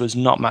rain, which was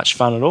not much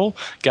fun at all.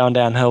 Going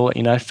downhill,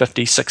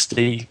 50,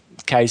 60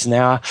 k's an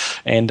hour,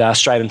 and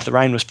straight into the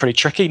rain was pretty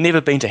tricky. Never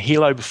been to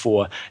Hilo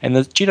before, and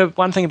do you know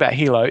one thing about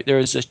Hilo? There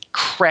is a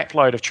crap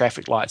load of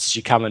traffic lights as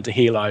you come into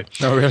Hilo.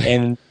 Oh, really?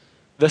 And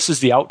this is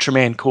the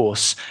Ultraman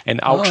course,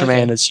 and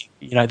Ultraman is,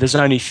 there's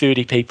only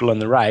 30 people in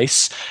the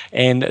race,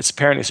 and it's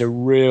a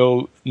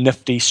real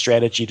nifty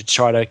strategy to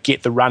try to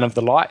get the run of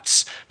the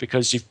lights,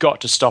 because you've got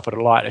to stop at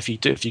a light. If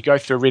you go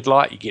through a red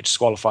light, you get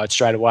disqualified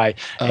straight away.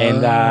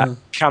 And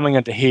coming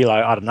into Hilo,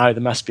 I don't know,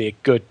 there must be a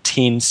good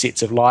 10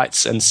 sets of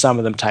lights, and some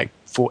of them take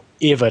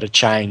forever to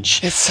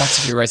change. It sucks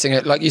if you're racing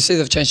it. Like you see,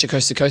 they've changed the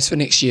coast to coast for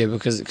next year,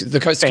 because the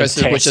coast to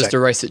coast, which is the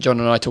race that John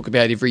and I talk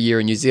about every year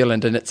in New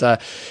Zealand, and it's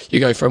you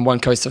go from one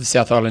coast of the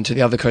South Island to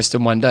the other coast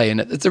in one day, and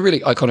it's a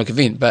really iconic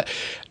event. But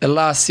the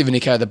last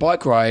 70k of the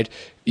bike ride,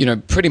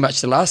 pretty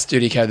much the last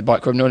 30k of the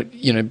bike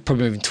ride,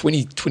 probably even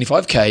 20,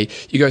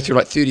 25k, you go through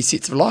like 30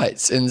 sets of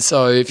lights. And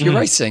so if you're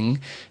racing,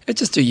 it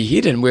just do your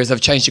head in. Whereas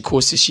I've changed the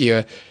course this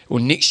year or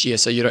next year,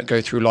 so you don't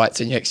go through lights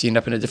and you actually end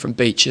up in a different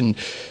beach. And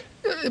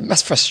it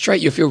must frustrate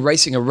you if you're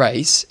racing a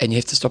race and you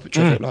have to stop at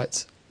traffic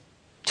lights.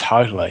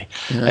 Totally.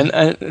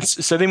 And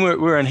so then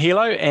we're in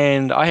Hilo,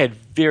 and I had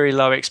very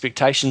low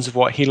expectations of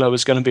what Hilo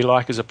was going to be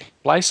like as a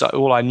place.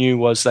 All I knew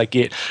was they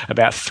get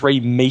about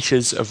 3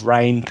 meters of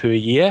rain per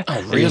year.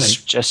 Oh, really? It's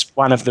just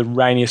one of the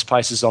rainiest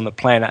places on the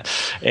planet.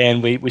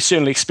 And we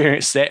certainly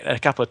experienced that a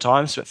couple of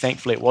times, but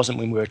thankfully it wasn't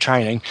when we were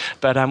training.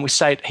 But we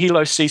stayed at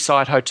Hilo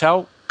Seaside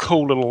Hotel.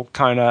 Cool little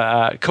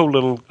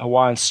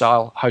Hawaiian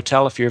style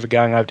hotel if you're ever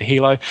going over to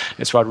Hilo.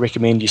 That's where I'd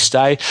recommend you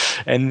stay.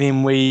 And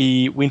then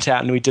we went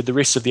out and we did the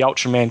rest of the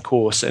Ultraman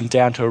course, and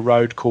down to a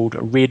road called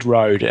Red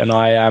Road. And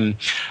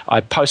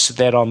I posted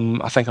that on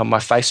my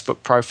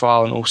Facebook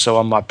profile and also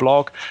on my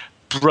blog.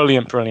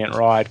 Brilliant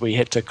ride. We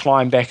had to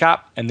climb back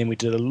up, and then we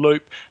did a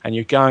loop, and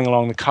you're going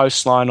along the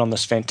coastline on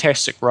this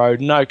fantastic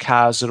road, no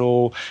cars at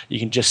all. You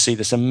can just see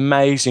this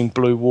amazing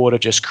blue water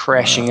just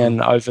crashing in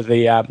over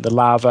the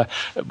lava.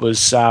 It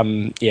was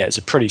it's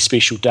a pretty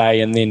special day.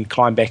 And then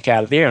climbed back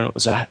out of there, and it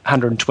was a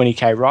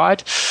 120k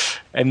ride.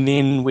 And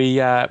then we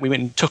went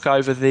and took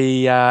over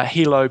the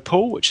Hilo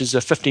pool, which is a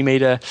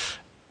 50-meter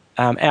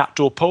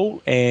outdoor pool,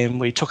 and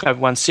we took over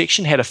one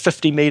section, had a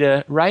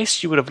 50-meter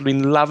race. You would have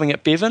been loving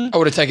it, Bevan. I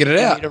would have taken it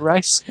out.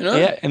 Race.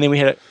 Yeah, and then we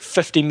had a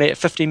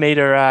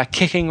 50-meter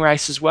kicking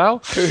race as well.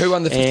 Who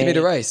won the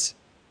 50-meter race?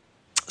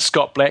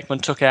 Scott Blackman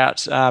took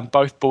out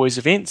both boys'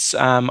 events.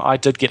 I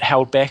did get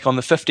held back on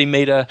the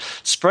 50-meter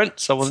sprint,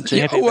 so I wasn't too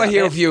happy about that. All I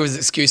hear of you is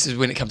excuses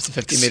when it comes to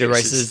 50-meter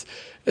races.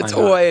 That's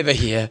all I ever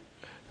hear.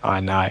 I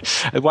know.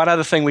 One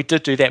other thing we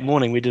did do that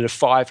morning, we did a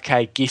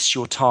 5K Guess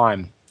Your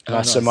Time.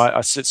 Nice. So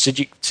I said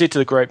to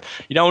the group,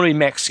 you don't want to be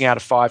maxing out a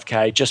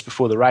 5K just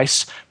before the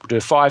race. We'll do a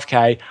 5K.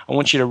 I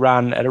want you to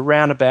run at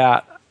around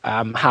about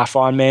half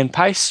Ironman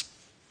pace.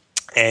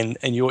 And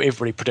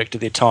everybody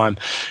predicted their time.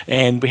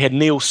 And we had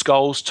Neil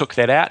Scholes took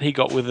that out. He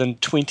got within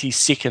 20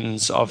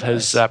 seconds of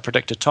his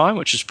predicted time,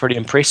 which is pretty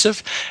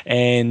impressive.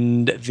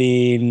 And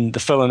then the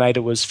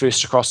Philinator was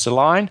first across the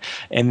line.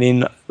 And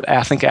then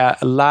I think our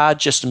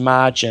largest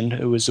margin,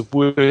 who was the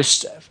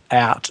worst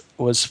out,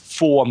 was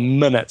 4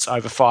 minutes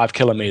over 5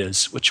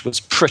 kilometres, which was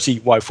pretty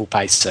woeful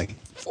pacing.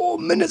 4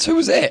 minutes? Who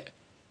was that?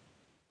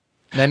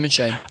 Name and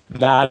shame.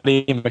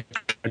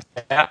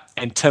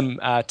 And Tim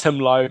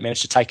Lowe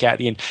managed to take out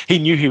the end. He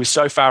knew he was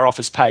so far off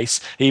his pace,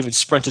 he even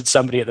sprinted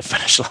somebody at the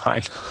finish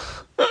line.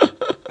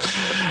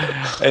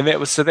 And that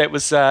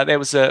was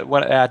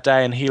our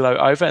day in Hilo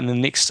over. And the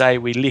next day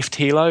we left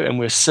Hilo, and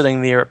we were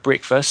sitting there at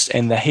breakfast,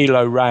 and the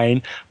Hilo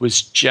rain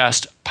was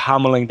just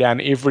pummeling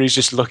down. Everybody's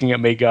just looking at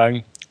me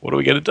going, what are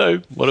we going to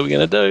do? What are we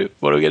going to do?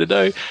 What are we going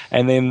to do?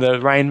 And then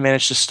the rain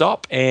managed to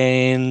stop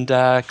and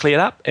cleared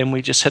up, and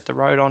we just hit the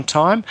road on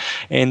time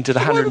and did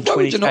 120.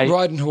 Why would you not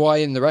ride in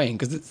Hawaii in the rain?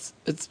 Because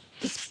it's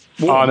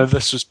warm. Oh no,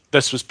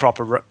 this was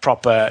proper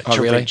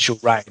torrential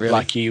rain. Really?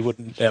 Like you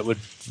wouldn't. That would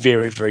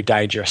very, very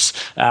dangerous.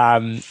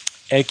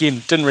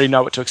 Again, didn't really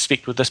know what to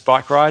expect with this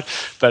bike ride,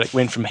 but it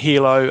went from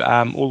Hilo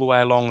all the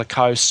way along the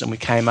coast, and we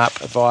came up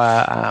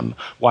via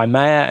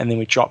Waimea, and then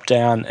we dropped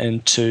down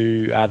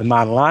into the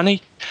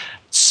Manalani.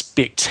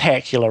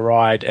 Spectacular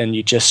ride, and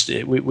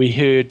we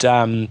heard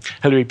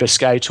Hilary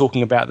Biscay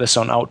talking about this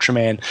on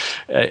Ultraman.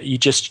 You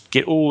just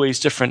get all these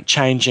different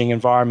changing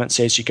environments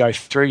as you go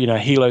through.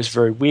 Hilo's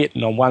very wet,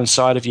 and on one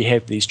side of you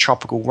have these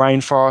tropical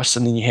rainforests,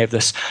 and then you have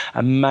this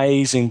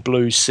amazing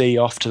blue sea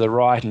off to the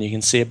right, and you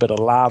can see a bit of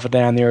lava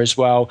down there as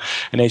well.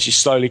 And as you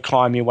slowly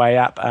climb your way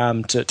up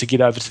to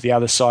get over to the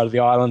other side of the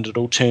island, it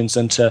all turns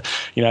into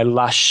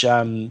lush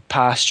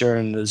pasture,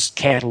 and there's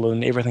cattle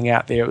and everything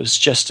out there. It was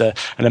just an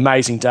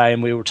amazing day,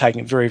 and we were taking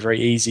it very, very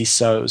easy,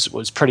 so it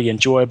was pretty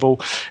enjoyable.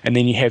 And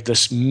then you have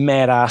this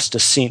mad-ass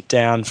descent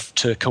down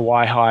to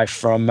Kauai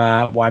from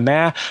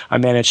Waimea. I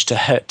managed to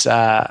hit,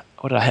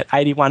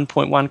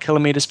 81.1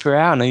 kilometres per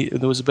hour, and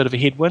there was a bit of a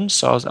headwind,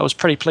 so I was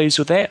pretty pleased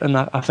with that, and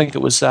I think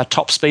it was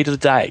top speed of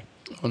the day.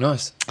 Oh,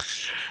 nice.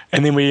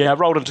 And then we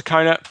rolled into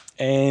Kona,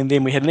 and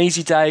then we had an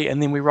easy day,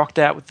 and then we rocked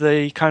out with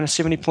the Kona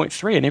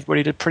 70.3, and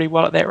everybody did pretty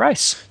well at that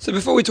race. So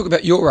before we talk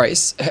about your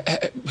race,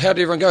 how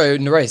did everyone go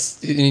in the race?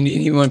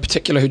 Anyone in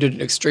particular who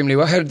did extremely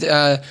well? How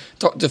did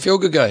Dr.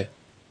 Feelgood go?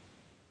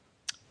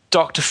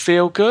 Dr.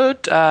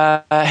 Feelgood,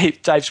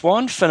 Dave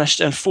Swan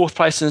finished in fourth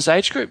place in his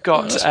age group.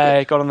 Got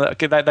on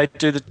the. They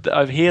do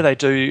over here. They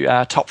do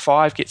top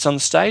 5 gets on the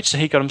stage. So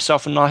he got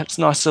himself a nice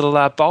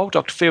little bowl.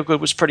 Dr. Feelgood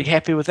was pretty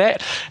happy with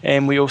that.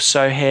 And we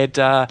also had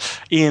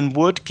Ian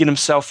Wood get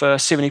himself a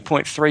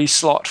 70.3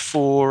 slot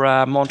for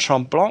Mont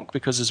Tremblant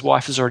because his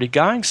wife is already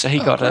going. So he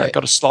got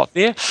a slot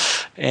there.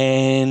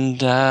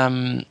 And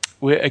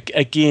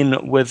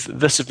again, with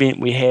this event,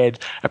 we had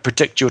a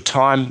predict your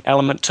time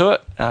element to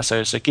it.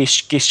 So it's a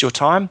guess your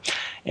time.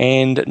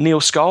 And Neil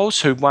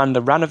Scholes, who won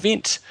the run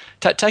event,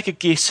 take a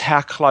guess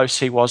how close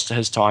he was to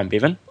his time,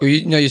 Bevan. Well,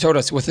 you told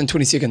us within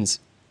 20 seconds.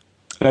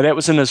 No, that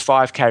was in his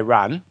 5K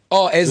run.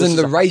 Oh, as in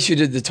the race you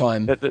did the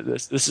time.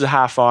 This is a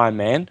half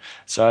Ironman.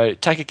 So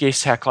take a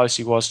guess how close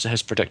he was to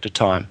his predicted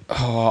time.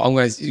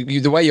 Oh,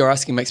 the way you're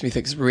asking makes me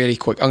think it's really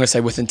quick. I'm going to say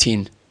within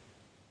 10.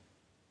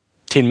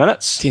 10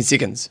 minutes? 10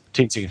 seconds.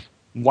 10 seconds.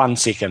 1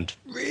 second.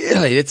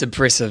 Really? That's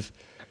impressive.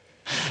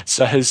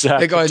 So his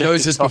that guy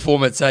knows his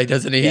performance,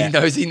 doesn't he?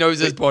 Yeah. He knows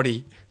his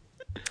body.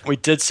 We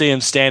did see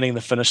him standing in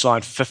the finish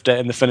line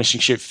in the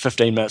finishing chute for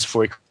 15 minutes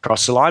before he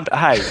crossed the line. But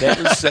hey,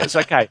 that's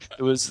okay.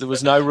 There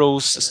was no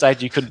rules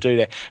stated you couldn't do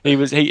that.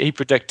 He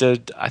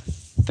predicted, I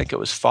think it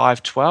was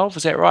 5:12.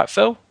 Is that right,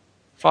 Phil?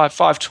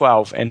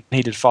 5:12, and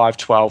he did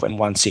 5:12 in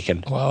 1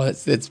 second. Wow,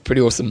 that's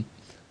pretty awesome.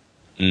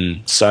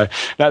 So,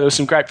 no, there were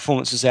some great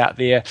performances out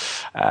there.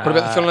 What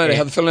about the Philinator?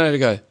 How'd the Philinator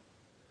go?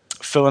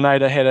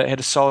 Philinator had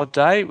a solid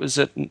day. Was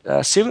it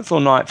 7th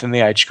or 9th in the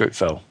age group,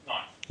 Phil?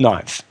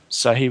 9th.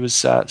 So he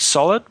was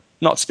solid,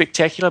 not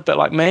spectacular, but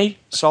like me,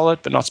 solid,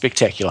 but not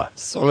spectacular.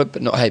 Solid,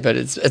 but not, but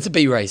it's a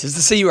B race. It's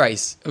the C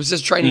race. It was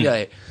just training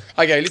day.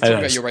 Okay, let's talk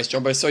about your race,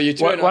 Jumbo. So you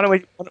turn why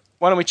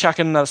don't we chuck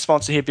in another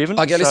sponsor here, Bevan?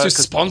 Okay, let's do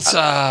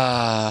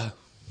sponsor.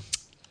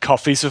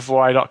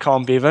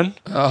 Coffeesofhawaii.com, Bevan.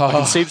 Oh. I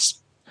can see this.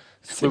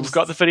 We've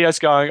got the videos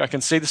going. I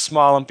can see the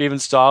smile on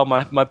Bevan's style.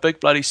 My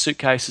big bloody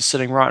suitcase is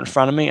sitting right in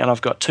front of me, and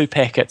I've got 2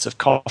 packets of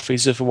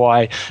Coffees of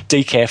Hawaii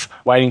decaf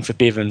waiting for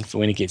Bevan for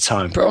when he gets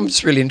home. Bro, I'm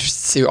just really interested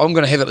to see. I'm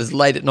going to have it as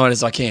late at night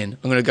as I can.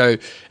 I'm going to go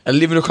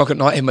 11 o'clock at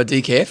night, have my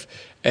decaf,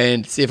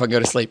 and see if I can go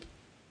to sleep.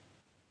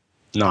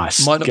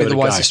 Nice. Might not be the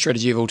wisest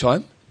strategy of all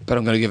time, but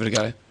I'm going to give it a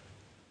go.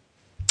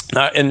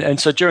 And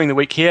so during the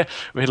week here,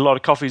 we had a lot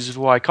of Coffees of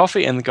Hawaii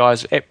coffee, and the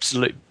guys have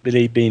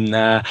absolutely been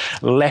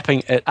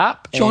lapping it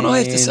up. John,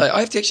 I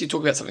have to actually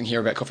talk about something here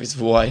about Coffees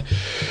of Hawaii,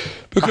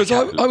 because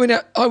I went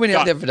out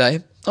the other day.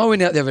 I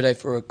went out the other day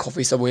for a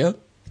coffee somewhere,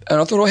 and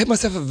I thought I had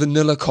myself a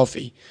vanilla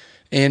coffee.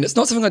 And it's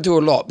not something I do a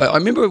lot, but I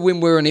remember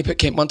when we were in Epic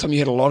Camp one time, you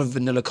had a lot of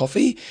vanilla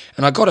coffee,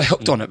 and I got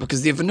hooked on it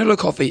because the vanilla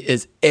coffee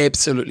is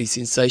absolutely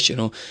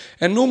sensational.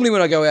 And normally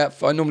when I go out,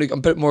 I'm a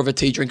bit more of a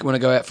tea drinker when I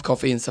go out for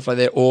coffee and stuff like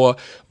that, or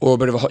a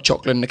bit of a hot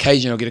chocolate, and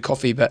occasionally I'll get a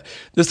coffee. But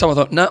this time I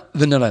thought, nah,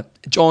 vanilla.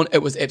 John,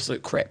 it was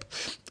absolute crap.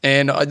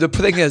 And the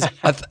thing is,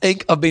 I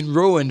think I've been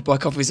ruined by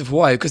Coffees of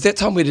Hawaii, because that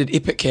time we did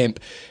Epic Camp,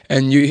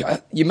 and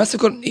you must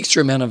have got an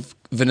extra amount of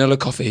vanilla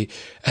coffee,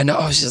 and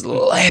I was just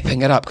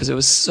lapping it up because it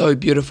was so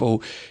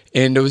beautiful.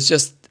 And it was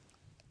just,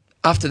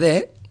 after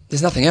that,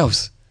 there's nothing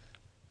else.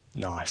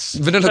 Nice.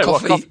 Vanilla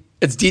coffee,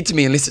 it's dead to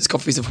me unless it's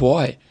Coffees of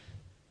Hawaii.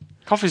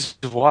 Coffees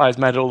of Hawaii has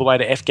made it all the way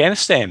to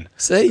Afghanistan.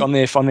 See? On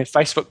their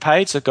Facebook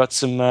page, they've got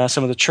some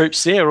of the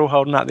troops there all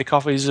holding up their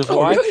Coffees of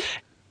Hawaii. Really?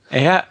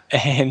 Yeah,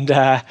 and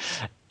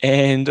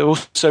And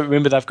also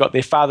remember, they've got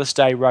their Father's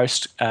Day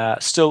roast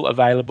still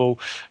available.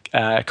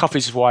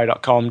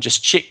 Coffeesofhawaii.com.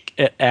 Just check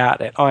it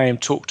out at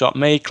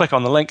iamtalk.me. Click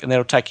on the link, and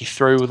that'll take you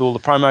through with all the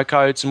promo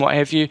codes and what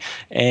have you.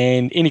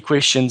 And any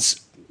questions,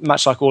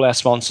 much like all our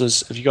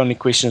sponsors, if you've got any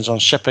questions on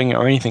shipping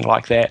or anything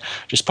like that,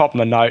 just pop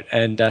them a note,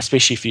 and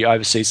especially for you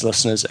overseas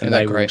listeners, and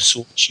they will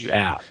sort you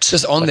out.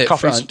 Just on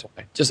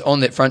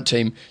that front,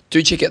 team,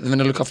 do check out the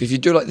vanilla coffee. If you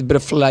do like the bit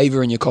of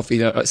flavour in your coffee,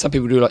 like some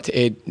people do like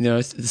to add,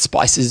 the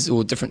spices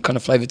or different kind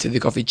of flavour to their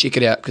coffee, check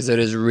it out because it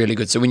is really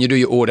good. So when you do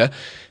your order,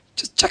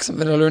 just chuck some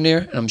vanilla in there,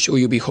 and I'm sure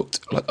you'll be hooked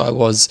like I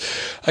was.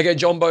 Okay,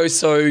 Jumbo,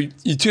 so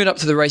you turn up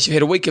to the race. You've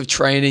had a week of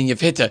training. You've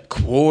had to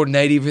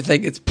coordinate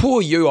everything. It's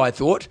poor you, I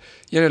thought,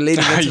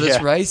 leading into this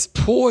race.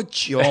 Poor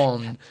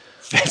John.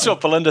 That's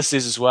what Belinda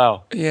says as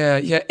well.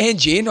 Yeah. And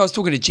Jen, I was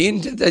talking to Jen.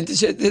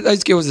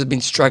 Those girls have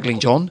been struggling,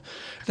 John.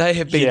 They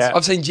have been. Yeah.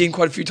 I've seen Jen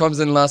quite a few times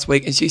in the last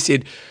week, and she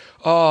said,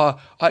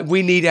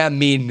 we need our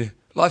men.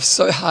 Life's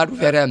so hard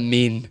without our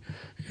men.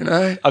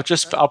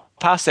 I'll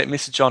pass that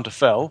message on to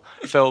Phil.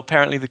 Phil,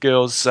 apparently the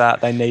girls,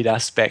 they need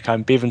us back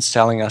home. Bevan's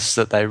telling us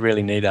that they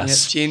really need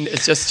us. Yeah, Jen,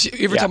 it's just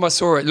every time I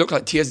saw her, it looked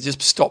like tears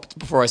just stopped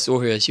before I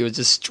saw her. She was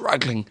just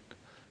struggling.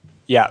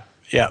 Yeah,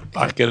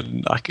 I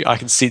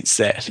can sense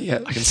that. Yeah,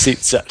 I can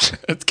sense it.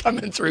 It's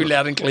coming through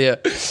loud and clear.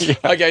 Yeah.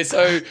 Okay,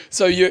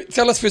 so you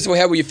tell us first of all,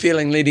 how were you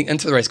feeling leading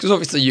into the race? Because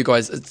obviously you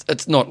guys,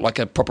 it's not like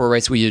a proper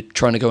race where you're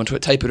trying to go into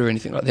it tapered or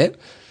anything like that.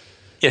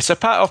 Yeah, so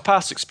part of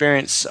past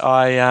experience,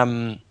 I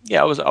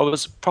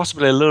was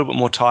possibly a little bit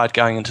more tired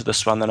going into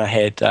this one than I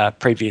had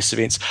previous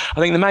events. I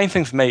think the main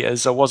thing for me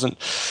is I wasn't,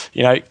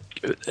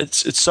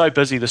 it's so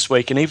busy this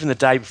week, and even the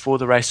day before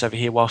the race over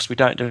here, whilst we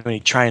don't do any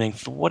training,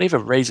 for whatever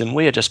reason,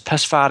 we are just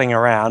piss-farting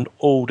around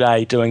all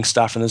day doing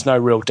stuff, and there's no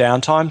real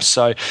downtime.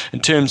 So in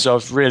terms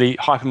of really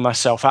hyping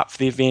myself up for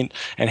the event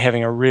and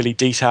having a really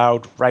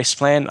detailed race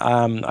plan,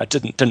 I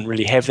didn't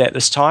really have that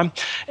this time.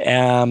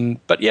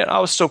 But yeah, I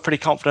was still pretty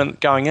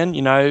confident going in.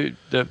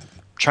 The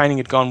training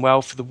had gone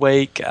well for the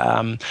week.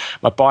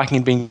 My biking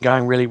had been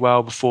going really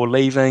well before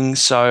leaving,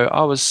 so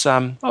I was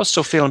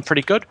still feeling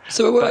pretty good.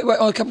 So wait,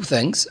 a couple of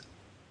things.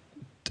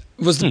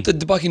 Did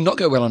the biking not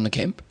go well on the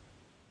camp?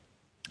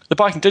 The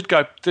biking did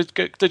go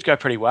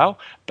pretty well,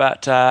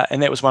 but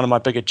and that was one of my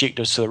big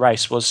objectives for the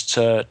race, was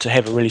to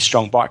have a really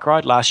strong bike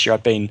ride. Last year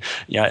I'd been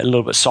a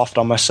little bit soft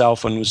on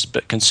myself and was a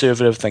bit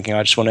conservative, thinking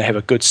I just want to have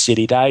a good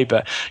steady day.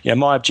 But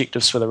my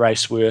objectives for the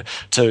race were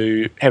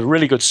to have a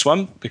really good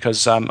swim,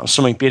 because I'm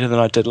swimming better than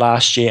I did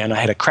last year, and I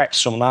had a crap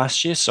swim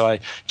last year, so I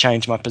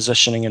changed my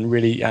positioning and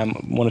really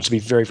wanted to be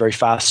very, very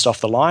fast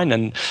off the line.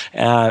 And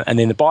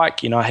then the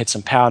bike, I had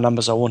some power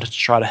numbers I wanted to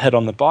try to hit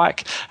on the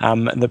bike,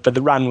 but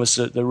the run was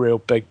the real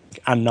big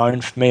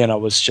unknown for me, and I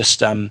was just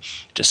going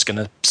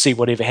to see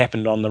whatever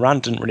happened on the run.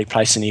 Didn't really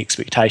place any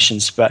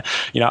expectations, but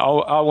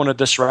I wanted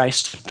this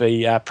race to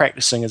be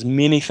practicing as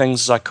many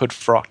things as I could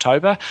for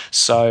October.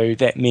 So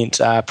that meant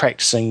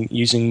practicing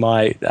using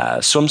my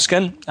swim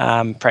skin,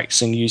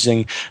 practicing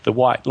using the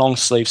white long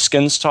sleeve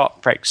skins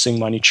top, practicing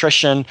my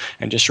nutrition,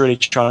 and just really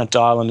trying to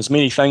dial in as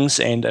many things.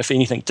 And if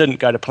anything didn't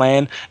go to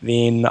plan,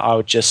 then I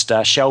would just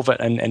shelve it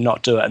and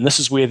not do it. And this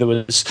is where there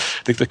was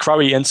the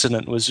Crowie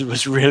incident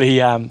was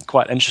really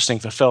quite interesting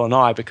for Phil and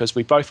I, because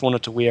we both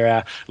wanted to wear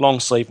our long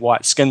sleeve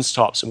white skins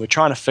tops, and we're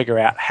trying to figure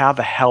out how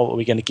the hell are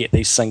we going to get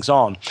these things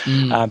on,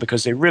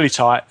 because they're really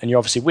tight and you're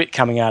obviously wet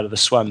coming out of the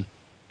swim.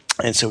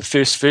 And so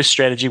first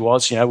strategy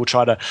was, we'll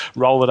try to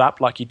roll it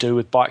up like you do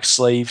with bike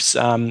sleeves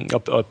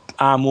or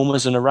arm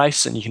warmers in a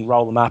race, and you can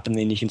roll them up and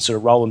then you can sort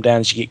of roll them down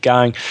as you get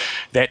going.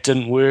 That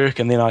didn't work,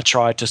 and then I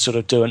tried to sort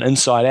of do an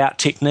inside-out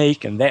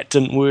technique, and that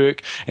didn't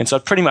work. And so I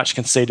pretty much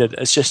conceded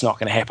it's just not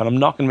going to happen. I'm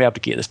not going to be able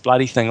to get this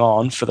bloody thing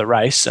on for the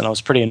race, and I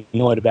was pretty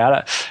annoyed about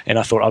it. And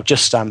I thought I'll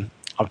just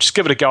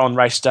give it a go on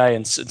race day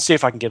and see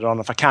if I can get it on.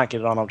 If I can't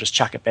get it on, I'll just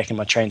chuck it back in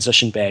my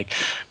transition bag.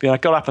 But I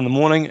got up in the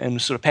morning and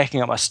was sort of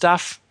packing up my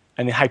stuff,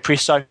 and then, hey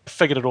presto,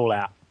 figured it all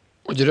out.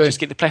 What'd you do? Just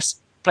get the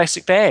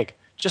plastic bag,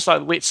 just like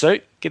the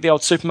wetsuit. Get the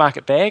old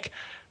supermarket bag,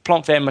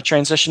 plonk that in my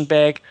transition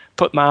bag,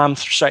 put my arm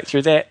straight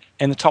through that,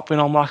 and the top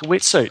went on like a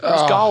wetsuit. It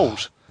was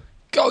gold.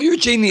 Gold, you're a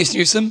genius,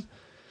 Newsom.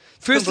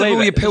 First of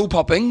all, you're pill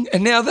popping,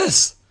 and now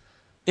this.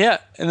 Yeah,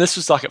 and this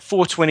was like at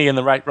 4:20 in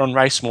the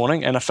race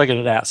morning, and I figured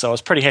it out, so I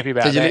was pretty happy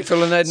about that. Did you let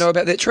Phil and Ed know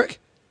about that trick?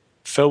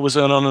 Phil was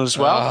in on it as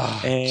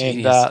well,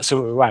 and so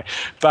we were away.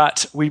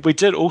 But we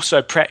did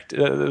also practice.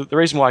 The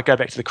reason why I go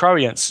back to the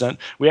Crowie incident,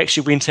 we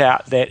actually went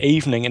out that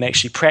evening and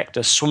actually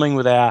practiced swimming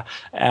with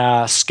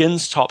our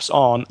skins tops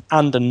on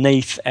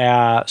underneath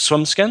our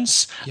swim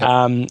skins,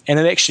 and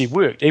it actually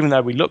worked. Even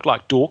though we looked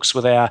like dorks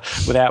with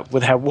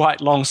our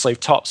white long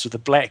sleeve tops with the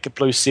black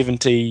Blue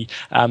 70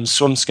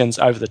 swim skins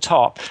over the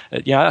top,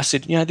 I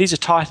said, these are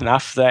tight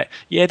enough that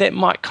that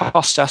might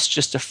cost us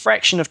just a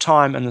fraction of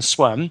time in the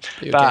swim,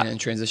 but in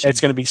transition.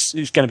 it's going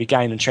to be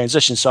gained in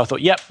transition. So I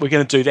thought, yep, we're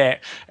going to do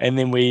that. And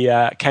then we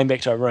came back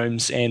to our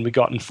rooms and we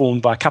got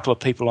informed by a couple of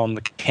people on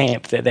the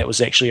camp that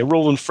was actually a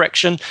rule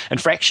infraction,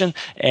 and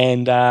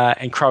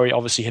Crowe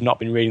obviously had not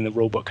been reading the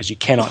rule book, because you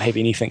cannot have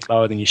anything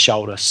lower than your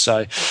shoulder.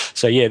 So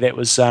yeah, that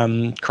was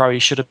Crowe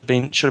should have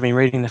been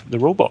reading the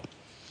rule book.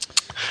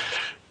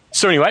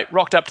 So anyway,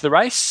 rocked up to the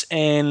race,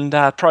 and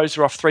pros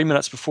were off 3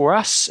 minutes before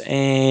us,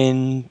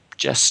 and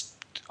just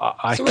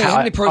how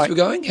many pros were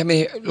going? How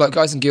many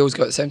guys and girls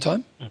go at the same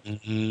time?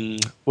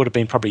 Would have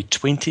been probably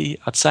 20,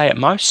 I'd say, at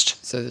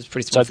most. So there's a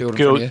pretty small field in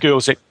front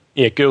of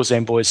you. Girls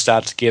and boys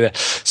started together.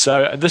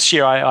 So this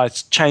year I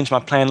changed my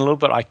plan a little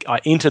bit. I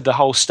entered the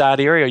whole start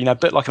area, a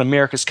bit like an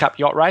America's Cup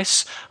yacht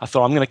race. I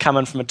thought, I'm going to come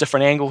in from a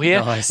different angle here.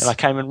 Nice. And I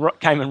came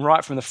in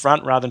right from the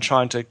front, rather than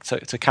trying to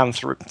come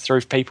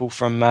through people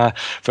from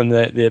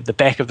the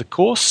back of the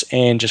course,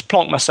 and just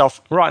plonked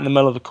myself right in the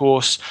middle of the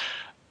course,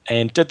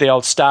 and did the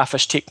old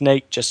starfish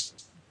technique,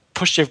 just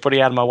pushed everybody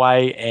out of my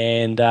way,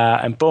 and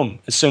boom,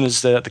 as soon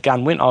as the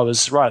gun went, I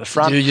was right at the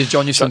front. Did you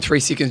John use some 3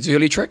 seconds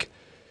early trick?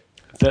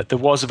 There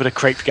was a bit of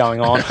creep going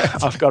on.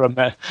 I've got to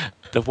admit,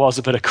 there was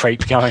a bit of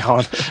creep going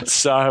on.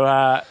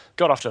 So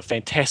got off to a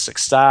fantastic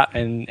start,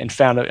 and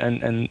found it,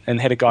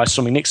 and had a guy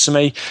swimming next to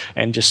me,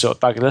 and just thought,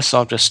 bugger this,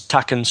 I'll just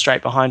tuck in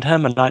straight behind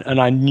him. And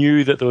I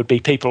knew that there would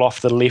be people off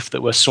to the left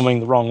that were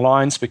swimming the wrong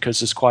lines, because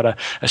there's quite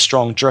a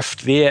strong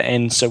drift there.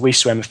 And so we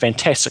swam a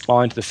fantastic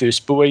line to the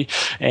first buoy,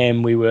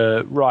 and we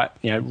were right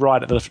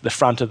at the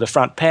front of the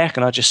front pack,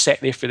 and I just sat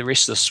there for the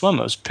rest of the swim.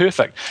 It was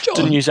perfect. John,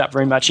 didn't use up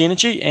very much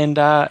energy, and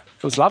I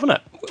was loving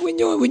it. When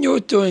you're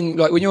doing,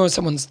 when you're on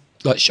someone's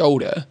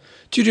shoulder,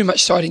 do you do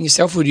much sighting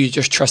yourself, or do you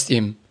just trust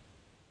them?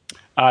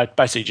 I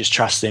basically just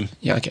trust them.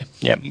 Yeah, okay.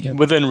 Yeah,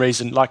 within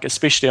reason.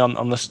 Especially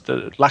on this.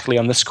 Luckily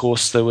on this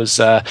course, there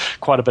was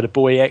quite a bit of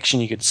buoy action.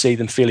 You could see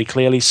them fairly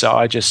clearly, so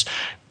I just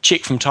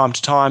check from time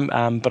to time.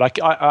 But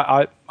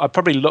I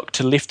probably look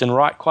to left and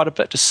right quite a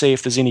bit to see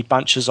if there's any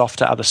bunches off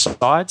to other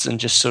sides, and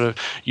just sort of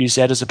use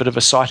that as a bit of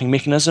a sighting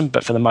mechanism.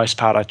 But for the most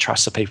part, I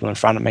trust the people in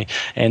front of me.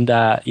 And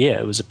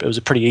it was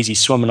a pretty easy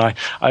swim. And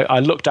I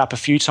looked up a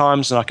few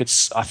times, and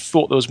I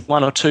thought there was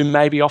one or two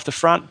maybe off the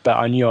front, but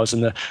I knew I was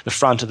in the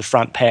front of the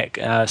front pack,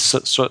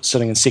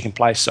 sitting in second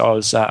place. So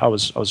I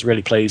was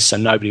really pleased. So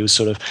nobody was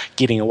sort of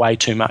getting away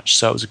too much.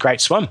 So it was a great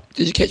swim.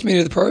 Did you catch many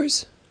of the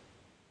pros?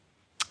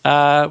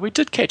 We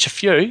did catch a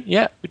few.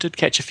 Yeah, we did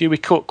catch a few. We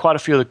caught quite a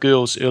few of the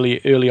girls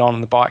early on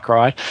in the bike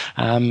ride.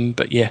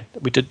 But yeah,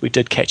 we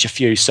did catch a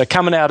few. So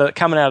coming out of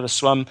the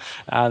swim,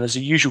 there's a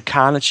usual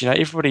carnage.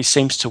 Everybody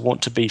seems to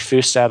want to be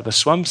first out of the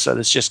swim. So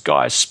there's just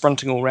guys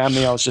sprinting all around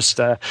me. I was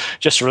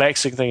just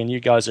relaxing, thinking, you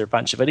guys are a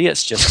bunch of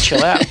idiots. Just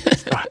chill out.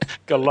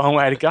 Got a long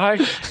way to go,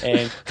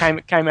 and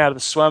came out of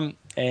the swim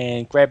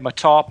and grabbed my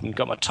top and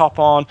got my top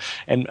on,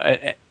 and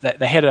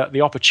they had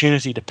the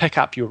opportunity to pick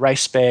up your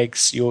race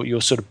bags,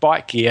 your sort of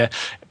bike gear,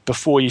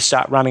 before you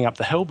start running up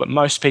the hill, but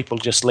most people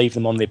just leave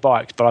them on their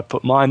bikes. But I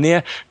put mine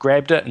there,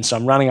 grabbed it, and so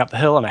I'm running up the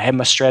hill, and I had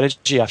my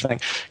strategy. I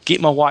think, get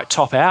my white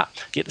top out,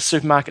 get the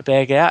supermarket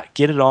bag out,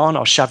 get it on.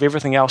 I'll shove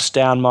everything else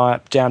down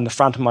the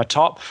front of my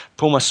top,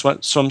 pull my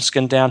swim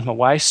skin down to my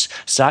waist,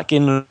 start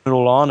getting it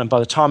all on, and by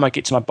the time I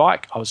get to my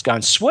bike, I was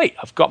going, sweet,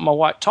 I've got my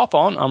white top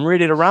on, I'm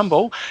ready to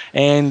rumble,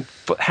 and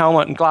put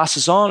helmet and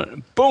glasses on,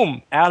 and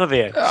boom, out of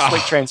there.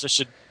 Sweet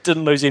transition.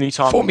 Didn't lose any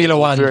time. Formula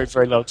One. Very,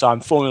 very little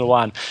time. Formula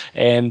One.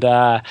 And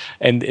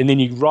then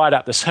you ride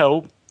up this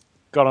hill,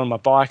 got on my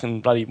bike,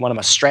 and bloody one of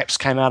my straps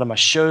came out of my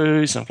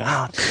shoes. And I'm going,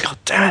 oh, God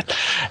damn it.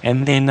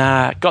 And then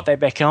got that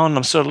back on. And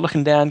I'm sort of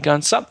looking down,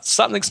 going,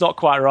 something's not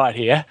quite right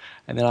here.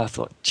 And then I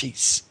thought,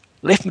 geez,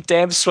 left my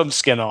damn swim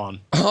skin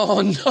on.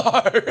 Oh, no.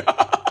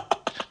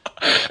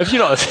 Have you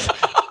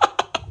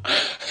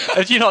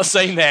not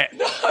seen that?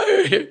 No.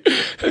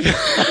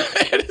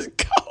 It is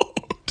cold.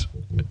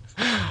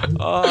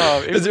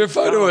 Oh, is there a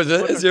photo of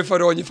it? Is there a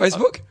photo on your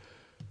Facebook?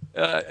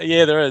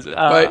 Yeah, there is.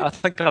 I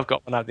think I've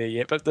got one up there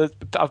yet, but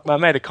I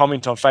made a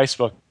comment on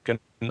Facebook. And,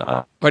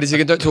 wait a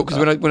second, don't talk,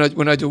 because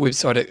when I do a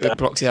website, it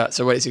blocks out.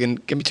 So wait a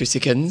second, give me 2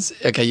 seconds.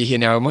 Okay, you're here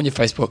now. I'm on your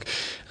Facebook.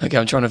 Okay,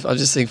 I'm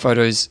just seeing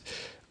photos.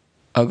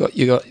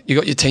 You got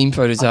your team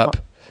photos up.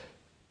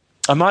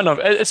 I might not.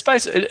 It's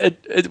basically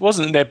it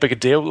wasn't that big a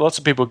deal. Lots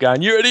of people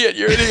going, "You're an idiot!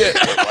 You're an idiot!"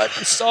 Like,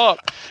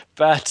 stop.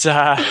 But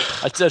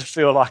I did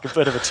feel like a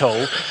bit of a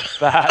tool.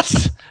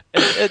 But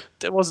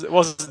it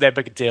wasn't that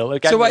big a deal.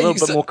 It gave me a little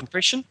bit more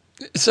compression.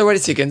 So wait a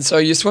second. So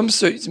your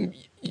swimsuit,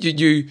 did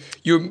you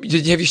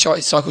have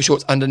your cycle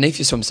shorts underneath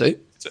your swimsuit?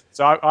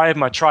 So I have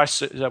my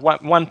tri-suit,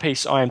 one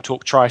piece I Am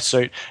Talk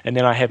tri-suit, and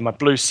then I have my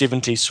blue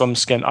 70 swim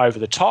skin over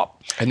the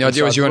top. And the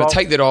idea was you want to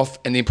take that off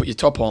and then put your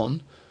top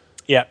on.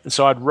 Yeah,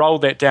 so I'd roll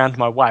that down to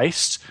my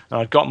waist, and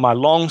I'd got my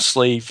long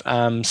sleeve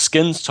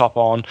skins top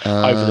on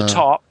over the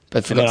top,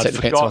 but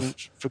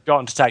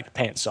forgotten to take the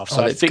pants off.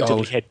 So I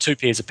effectively had 2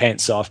 pairs of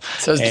pants off.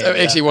 So it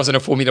actually wasn't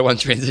a Formula One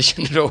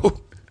transition at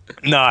all.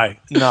 No.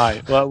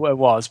 Well, it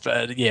was,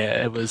 but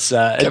yeah, it was.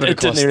 It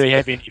didn't really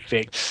have any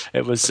effect.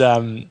 It was.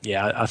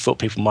 I thought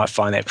people might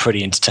find that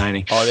pretty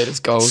entertaining. Oh, that is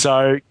gold.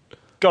 So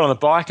got on the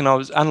bike, and I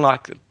was,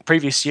 unlike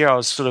previous year I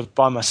was sort of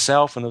by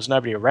myself and there was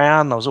nobody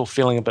around. I was all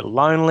feeling a bit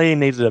lonely,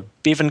 needed a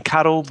Bevan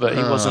cuddle, but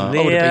he wasn't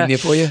there. I would have been there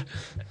for you.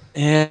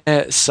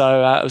 Yeah,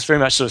 so it was very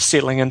much sort of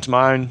settling into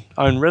my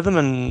own rhythm,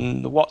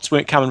 and the watts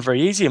weren't coming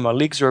very easy, and my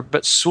legs were a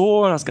bit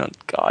sore, and I was going,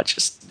 God,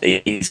 just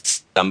need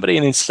somebody,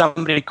 and then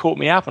somebody caught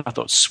me up, and I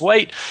thought,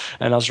 sweet,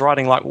 and I was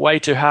riding like way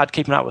too hard,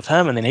 keeping up with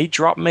him, and then he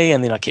dropped me,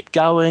 and then I kept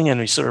going, and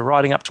we sort of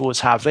riding up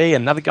towards Harvey,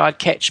 and another guy'd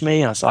catch me,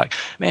 and I was like,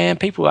 man,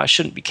 people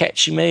shouldn't be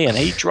catching me, and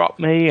he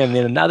dropped me, and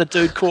then another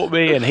dude caught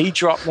me, and he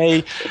dropped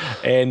me,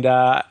 and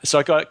so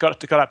I got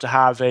up to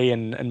Harvey,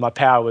 and my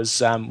power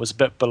was a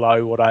bit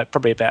below what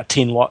probably about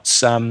 10 watts,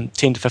 10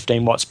 to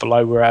 15 watts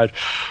below where I'd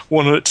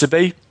wanted it to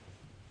be.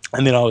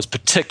 And then I was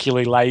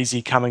particularly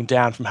lazy coming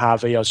down from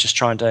Harvey. I was just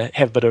trying to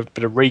have a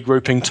bit of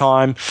regrouping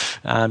time.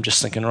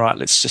 Just thinking, right,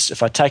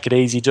 if I take it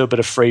easy, do a bit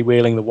of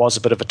freewheeling. There was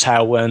a bit of a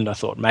tailwind. I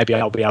thought maybe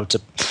I'll be able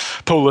to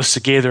pull this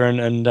together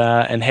and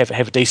have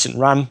a decent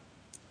run.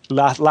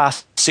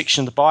 Last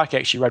section of the bike, I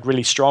actually rode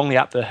really strongly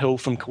up the hill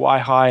from Kauai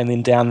High and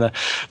then down the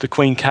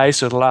Queen K.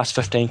 So the last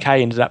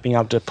 15K ended up being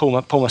able to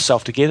pull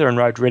myself together and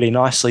rode really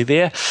nicely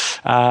there.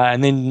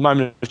 And then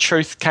moment of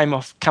truth coming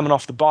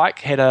off the bike,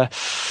 had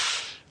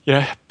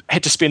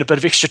to spend a bit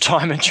of extra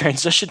time in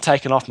transition,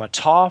 taking off my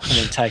top and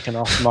then taking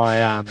off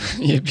my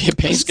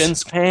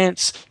skins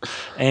pants.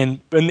 And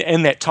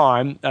in that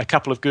time, a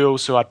couple of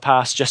girls who I'd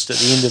passed just at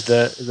the end of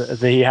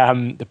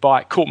the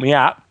bike caught me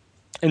up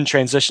in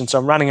transition. So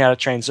I'm running out of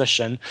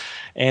transition,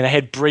 and I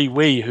had Bree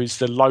Wee, who's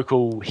the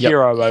local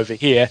hero over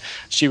here.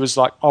 She was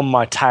like on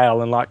my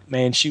tail, and like,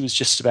 man, she was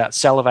just about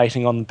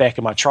salivating on the back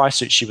of my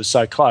tri-suit. She was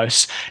so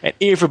close, and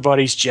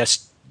everybody's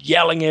just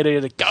yelling at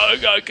her to go,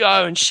 go,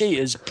 go, and she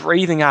is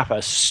breathing up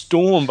a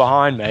storm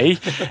behind me,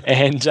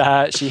 and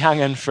she hung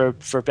in for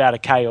about a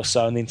K or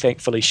so, and then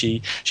thankfully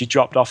she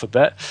dropped off a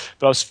bit.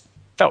 But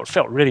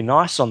felt really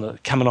nice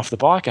coming off the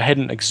bike. I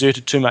hadn't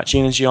exerted too much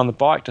energy on the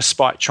bike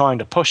despite trying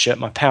to push it.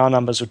 My power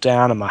numbers were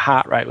down and my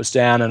heart rate was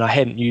down, and I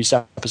hadn't used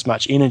up as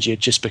much energy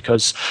just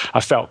because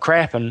I felt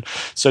crap. And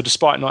so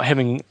despite not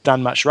having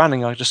done much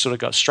running, I just sort of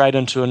got straight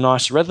into a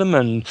nice rhythm,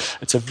 and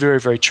it's a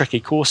very, very tricky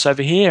course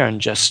over here, and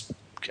just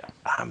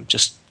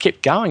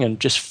kept going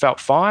and just felt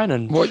fine.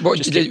 And what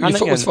you did, your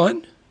foot was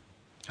fine?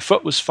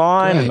 Foot was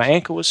fine. Great. And my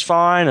ankle was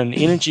fine, and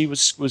energy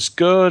was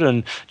good,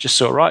 and just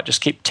sort of right,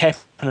 just keep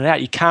tapping it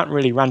out. You can't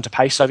really run to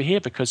pace over here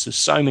because there's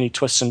so many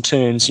twists and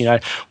turns. You know,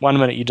 1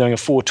 minute you're doing a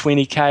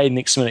 420k,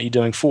 next minute you're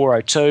doing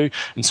 402,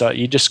 and so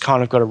you just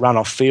kind of got to run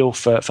off feel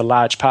for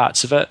large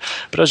parts of it.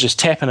 But I was just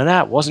tapping it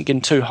out. It wasn't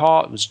getting too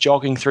hot. I was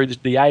jogging through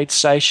the aid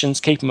stations,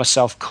 keeping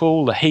myself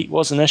cool. The heat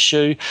was an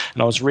issue,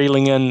 and I was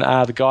reeling in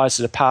the guys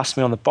that had passed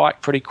me on the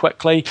bike pretty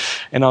quickly.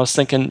 And I was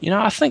thinking,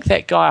 I think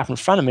that guy up in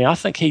front of me, I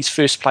think he's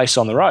first place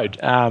on the road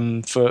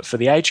for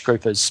the age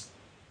groupers.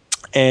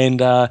 And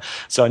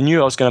so I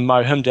knew I was going to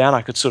mow him down.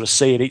 I could sort of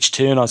see at each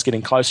turn I was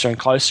getting closer and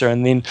closer.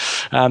 And then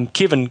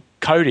Kevin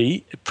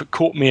Cody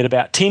caught me at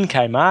about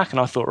 10k mark, and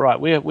I thought, right,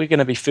 we're going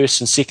to be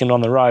first and second on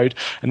the road.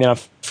 And then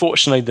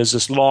unfortunately there's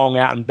this long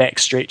out and back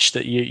stretch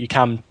that you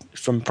come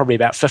from probably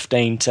about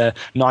 15 to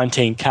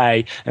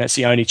 19k, and it's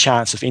the only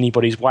chance if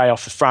anybody's way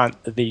off the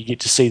front that you get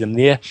to see them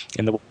there.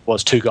 And there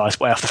was two guys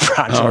way off the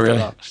front. Oh,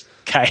 really?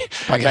 Okay.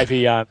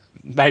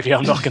 Maybe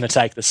I'm not going to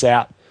take this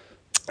out.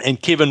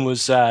 And Kevin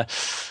was,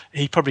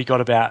 he probably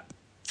got about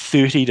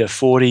 30 to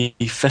 40,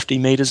 50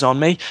 metres on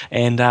me,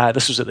 and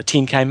this was at the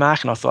 10k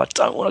mark, and I thought,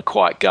 I don't want to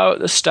quite go at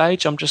this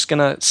stage. I'm just going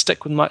to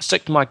stick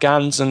to my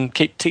guns and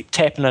keep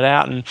tapping it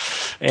out,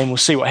 and we'll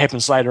see what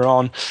happens later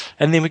on.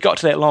 And then we got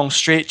to that long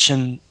stretch,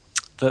 and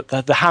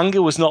the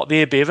hunger was not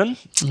there, Bevan.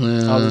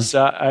 I was,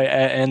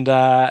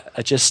 I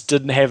just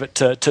didn't have it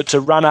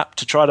to run up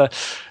to try to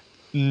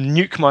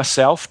nuke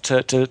myself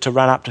to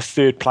run up to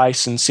third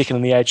place and second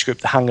in the age group.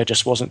 The hunger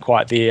just wasn't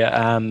quite there,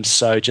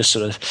 so just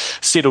sort of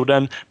settled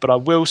in. But I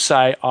will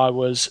say I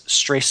was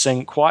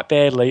stressing quite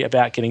badly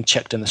about getting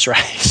chipped in this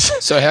race.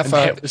 So how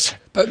far?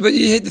 But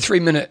you had the 3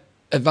 minute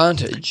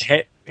advantage.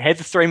 Had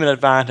the 3 minute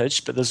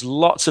advantage, but there's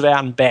lots of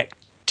out and back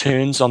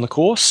turns on the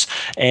course,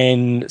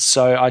 and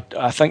so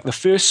I think the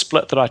first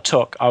split that I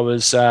took, I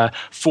was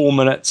 4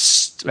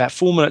 minutes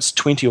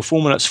 20 or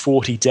 4 minutes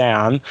 40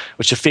 down,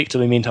 which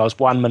effectively meant I was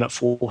 1 minute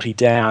 40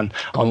 down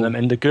on them.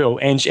 And the girl,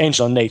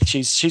 Angela Neath,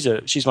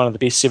 she's one of the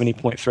best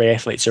 70.3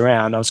 athletes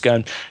around. I was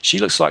going, she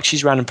looks like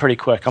she's running pretty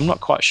quick. I'm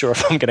not quite sure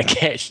if I'm going to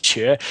catch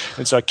her.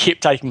 And so I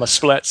kept taking my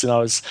splits, and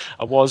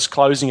I was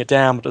closing it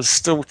down, but I was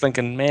still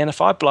thinking, man,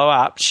 if I blow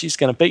up, she's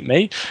going to beat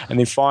me. And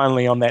then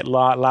finally on that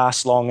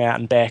last long out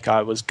and back,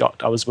 I was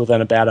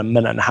within about a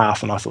minute and a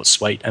half, and I thought,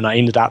 sweet. And I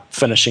ended up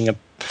finishing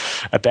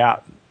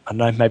about, I don't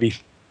know, maybe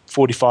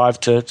 45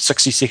 to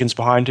 60 seconds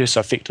behind her, so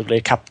effectively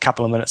a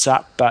couple of minutes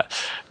up. But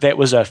that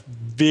was a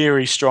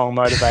very strong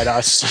motivator.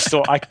 I just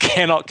thought, I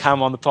cannot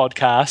come on the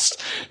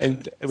podcast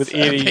and with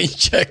any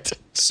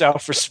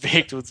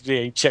self-respect with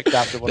being checked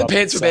after what the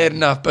pants were bad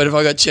enough, but if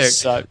I got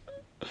checked.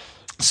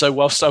 So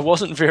whilst I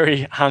wasn't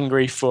very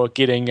hungry for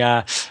getting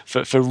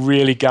for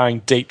really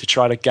going deep to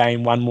try to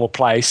gain one more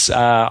place,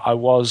 I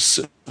was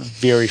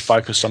very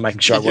focused on making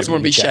sure I You just wasn't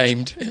want to be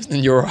shamed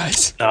in your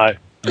eyes.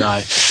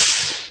 No.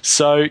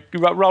 So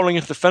rolling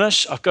into the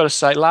finish, I've got to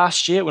say,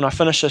 last year when I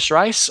finished this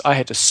race, I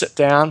had to sit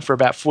down for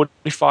about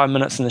 45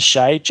 minutes in the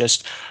shade,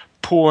 just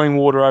pouring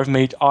water over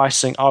me,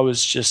 icing. I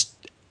was just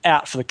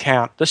out for the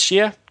count. This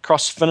year,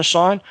 crossed the finish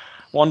line,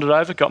 wandered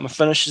over, got my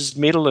finisher's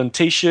medal and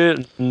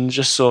T-shirt, and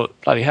just thought,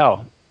 bloody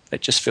hell,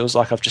 it just feels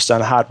like I've just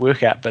done a hard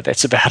workout, but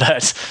that's about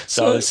it.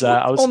 So I was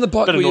on the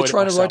bike, were you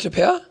trying to ride to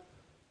power?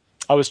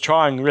 I was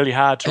trying really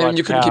hard to ride and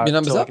you couldn't keep your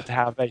numbers up?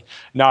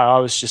 No, I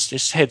was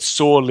just had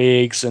sore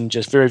legs and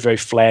just very, very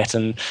flat,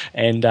 and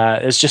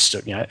it's just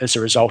as a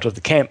result of the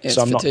camp. Yeah,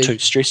 so I'm fatigue. not too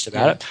stressed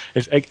about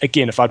it.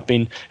 If I'd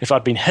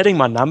been hitting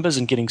my numbers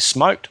and getting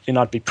smoked, then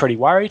I'd be pretty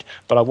worried.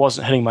 But I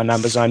wasn't hitting my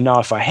numbers. I know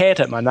if I had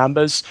hit my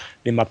numbers,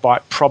 then my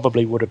bike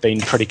probably would have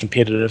been pretty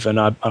competitive, and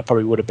I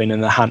probably would have been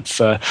in the hunt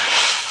for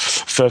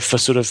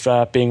sort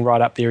of being right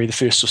up there, either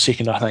first or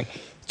second, I think.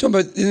 John,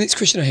 but the next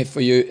question I have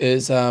for you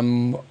is,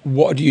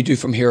 what do you do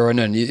from here on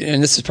in?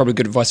 And this is probably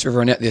good advice for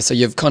everyone out there. So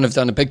you've kind of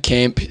done a big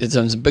camp, it's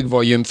done some big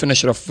volume,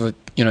 finish it off with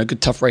a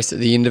good tough race at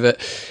the end of it.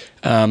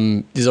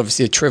 There's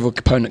obviously a travel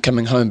component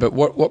coming home, but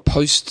what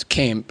post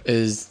camp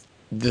is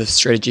the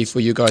strategy for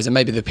you guys and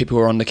maybe the people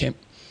who are on the camp?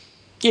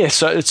 Yeah,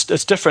 so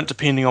it's different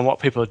depending on what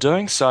people are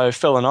doing. So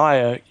Phil and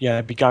I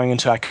are be going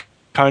into our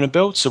Kona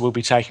build, so we'll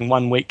be taking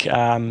 1 week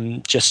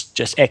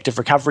just active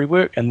recovery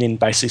work, and then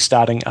basically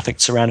starting, I think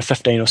it's around a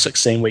 15 or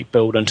 16 week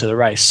build into the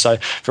race. So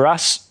for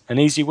us, an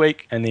easy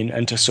week, and then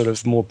into sort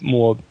of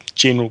more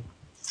general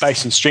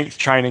base and strength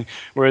training,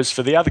 whereas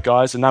for the other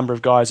guys, a number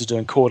of guys are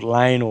doing Coeur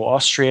d'Alene or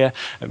Austria.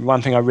 And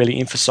one thing I really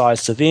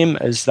emphasise to them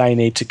is they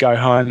need to go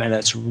home, and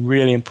it's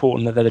really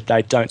important that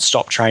they don't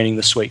stop training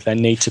this week. They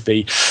need to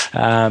be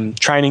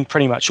training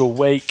pretty much all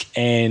week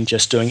and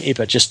just doing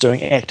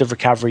active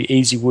recovery,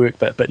 easy work,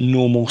 but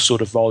normal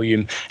sort of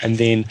volume. And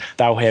then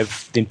they'll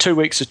have 2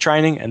 weeks of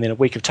training and then a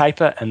week of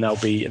taper, and they'll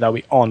be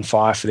on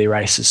fire for their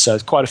races. So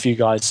there's quite a few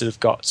guys that have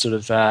got sort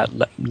of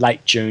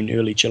late June,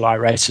 early July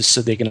races,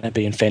 so they're going to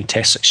be in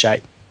fantastic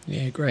shape.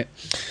 Yeah, great.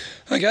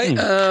 Okay,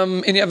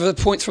 any other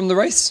points from the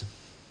race?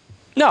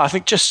 No, I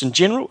think just in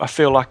general, I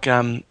feel like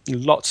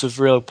lots of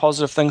real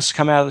positive things to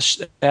come out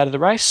of the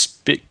race.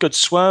 Good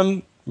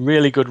swim,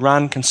 really good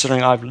run,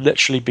 considering I've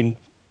literally been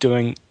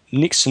doing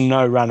next to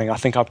no running. I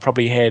think I've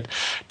probably had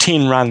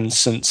 10 runs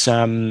since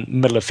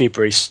middle of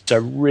February. So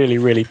really,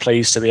 really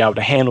pleased to be able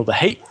to handle the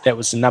heat. That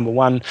was the number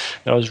one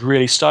that I was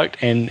really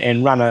stoked,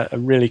 and run a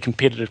really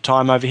competitive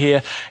time over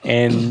here.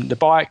 And the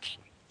bike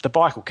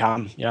will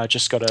come.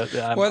 Just got to.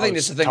 Well, I think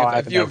that's the thing.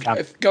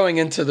 If going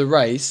into the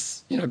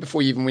race,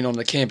 before you even went on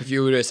the camp, if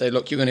you were to say,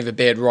 look, you're going to have a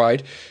bad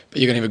ride, but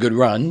you're going to have a good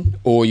run,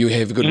 or you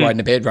have a good ride and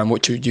a bad run,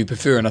 what do you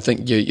prefer? And I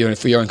think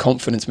for your own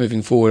confidence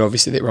moving forward,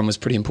 obviously that run was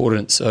pretty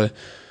important. So.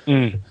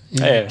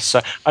 Yeah,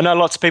 so I know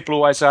lots of people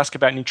always ask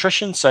about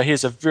nutrition, so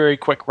here's a very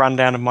quick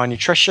rundown of my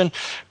nutrition.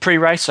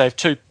 Pre-race, I have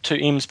two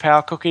M's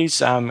power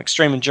cookies,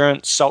 extreme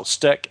endurance, salt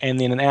stick, and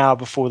then an hour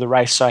before the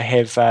race I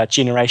have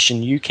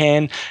Generation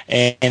UCAN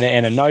and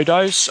a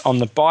no-dose. On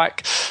the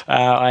bike,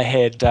 I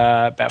had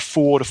about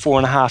 4 to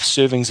 4.5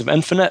 servings of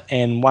Infinite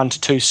and 1 to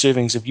 2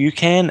 servings of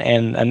UCAN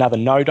and another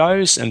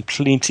no-dose and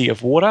plenty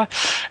of water.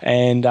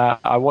 And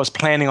I was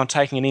planning on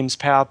taking an M's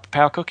power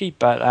cookie,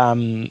 but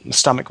the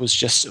stomach was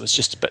just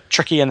a bit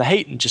tricky in the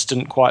heat and just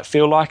didn't quite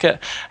feel like it.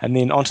 And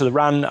then onto the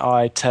run,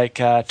 I take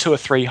 2 or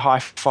 3 High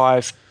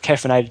Five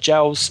caffeinated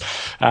gels,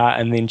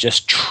 and then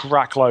just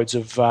truckloads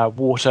of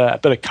water, a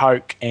bit of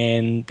Coke,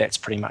 and that's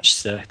pretty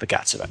much the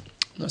guts of it.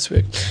 Nice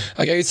work.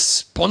 Okay,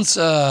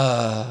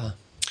 sponsor.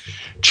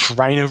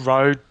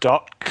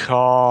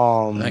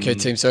 TrainerRoad.com. Okay,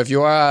 team. So if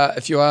you are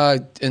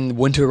in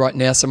winter right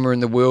now somewhere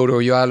in the world,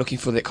 or you are looking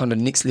for that kind of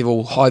next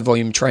level high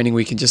volume training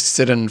where you can just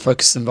sit in a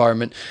focused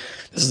environment,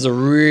 this is a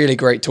really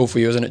great tool for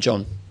you, isn't it,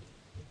 John?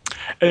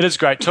 It is a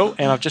great tool,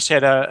 and I've just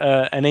had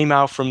an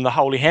email from the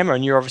Holy Hammer,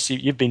 and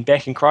you've been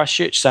back in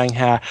Christchurch saying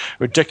how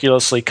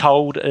ridiculously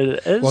cold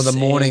it is. Well, the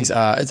mornings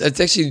are. It's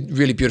actually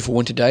really beautiful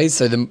winter days,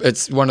 so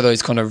it's one of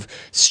those kind of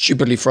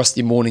stupidly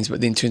frosty mornings,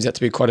 but then turns out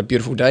to be quite a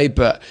beautiful day.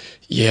 But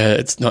yeah,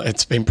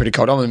 it's been pretty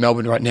cold. I'm in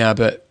Melbourne right now,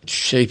 but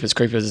sheepers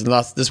creepers.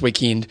 This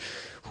weekend,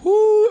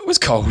 it was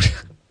cold.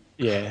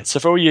 Yeah, so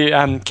for all you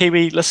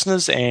Kiwi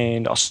listeners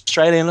and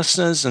Australian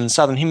listeners and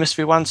Southern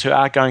Hemisphere ones who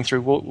are going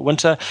through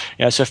winter,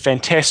 it's a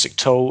fantastic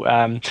tool.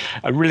 I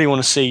really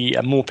want to see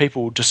more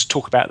people just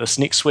talk about this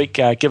next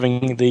week,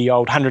 giving the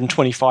old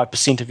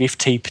 125% of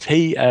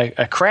FTP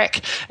a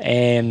crack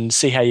and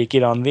see how you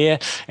get on there.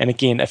 And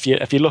again, if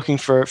you're looking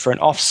for an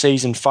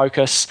off-season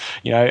focus,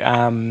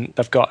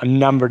 they've got a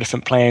number of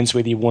different plans,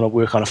 whether you want to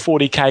work on a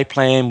 40K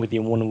plan, whether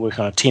you want to work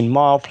on a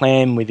 10-mile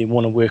plan, whether you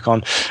want to work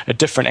on a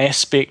different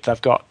aspect.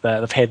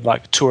 They've had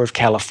like a tour of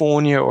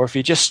California, or if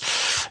you're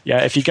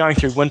going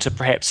through winter,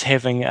 perhaps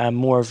having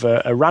more of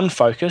a run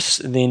focus,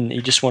 then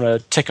you just want to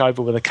tick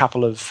over with a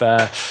couple of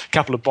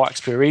bikes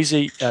per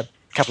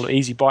couple of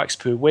easy bikes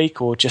per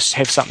week, or just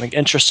have something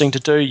interesting to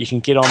do, you can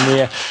get on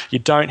there. You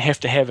don't have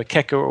to have a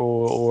kicker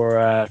or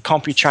a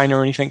CompuTrainer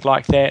or anything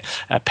like that.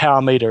 A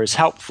power meter is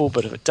helpful,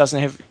 but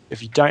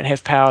if you don't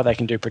have power, they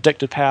can do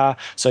predicted power.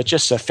 So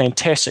just a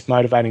fantastic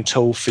motivating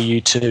tool for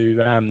you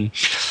to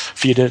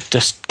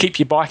just keep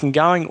your biking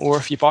going, or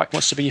if your bike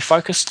wants to be your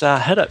focus,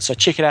 hit it. So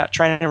check it out,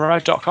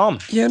 trainingroad.com.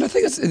 Yeah, and I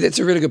think it's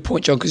a really good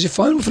point, John, because you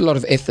find with a lot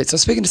of athletes, I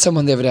was speaking to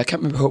someone the other day, I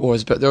can't remember who it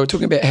was, but they were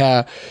talking about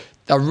how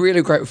they're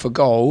really great for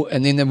goal,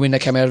 and then when they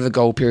come out of the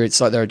goal period, it's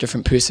like they're a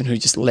different person who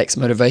just lacks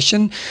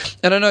motivation.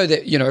 And I know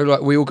that,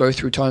 like we all go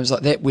through times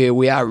like that where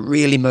we are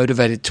really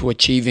motivated to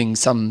achieving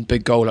some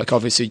big goal, like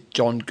obviously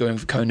John going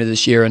for Kona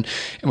this year, and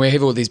we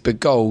have all these big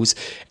goals,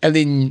 and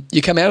then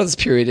you come out of this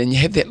period and you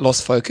have that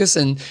lost focus,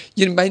 and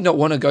you may not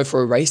want to go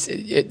for a race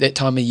at that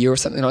time of year or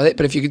something like that,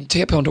 but if you can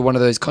tap onto one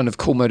of those kind of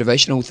cool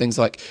motivational things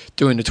like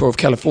doing the Tour of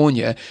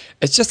California,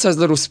 it's just those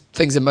little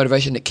things of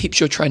motivation that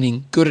keeps your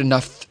training good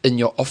enough in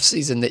your off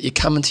season that you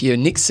come into your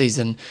next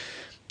season,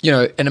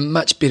 in a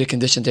much better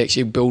condition to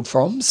actually build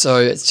from. So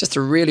it's just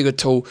a really good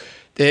tool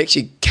that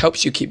actually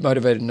helps you keep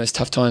motivated in those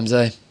tough times,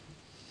 eh?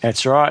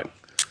 That's right.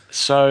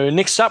 So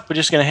next up, we're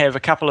just going to have a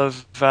couple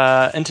of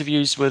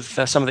interviews with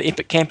some of the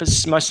Epic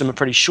campers. Most of them are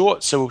pretty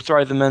short, so we'll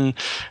throw them in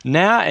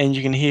now, and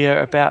you can hear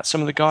about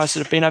some of the guys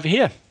that have been over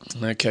here.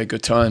 Okay,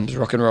 good times.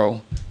 Rock and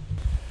roll.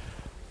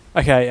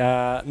 Okay,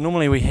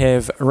 normally we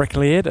have Rick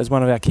Laird as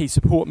one of our key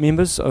support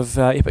members of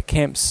Epic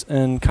Camps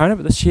in Kona,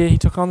 but this year he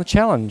took on the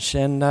challenge.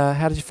 And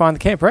how did you find the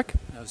camp, Rick?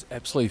 It was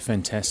absolutely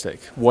fantastic.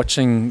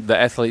 Watching the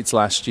athletes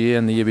last year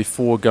and the year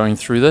before going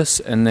through this,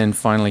 and then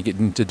finally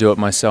getting to do it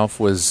myself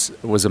was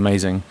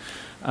amazing.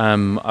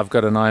 I've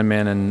got an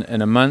Ironman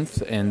in a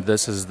month, and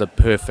this is the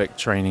perfect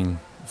training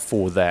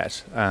for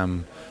that.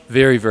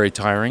 Very, very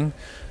tiring,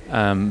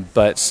 and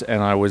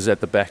I was at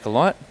the back a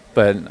lot,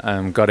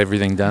 but got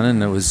everything done,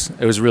 and it was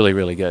really,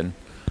 really good.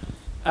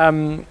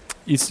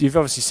 You've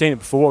obviously seen it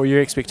before. What were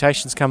your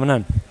expectations coming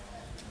in?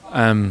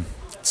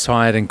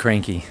 Tired and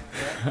cranky.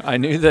 I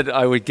knew that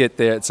I would get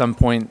there at some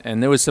point,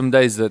 and there were some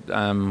days that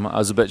I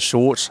was a bit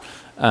short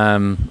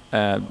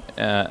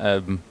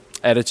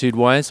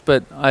attitude-wise,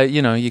 but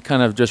you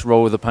kind of just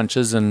roll with the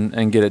punches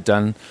and get it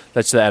done.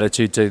 That's the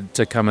attitude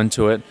to come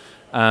into it,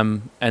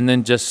 and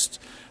then just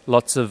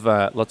lots of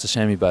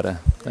chamois butter.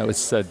 That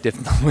was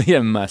definitely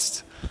a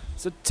must.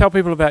 So tell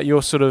people about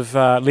your sort of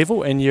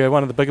level, and you're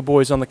one of the bigger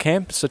boys on the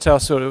camp. So tell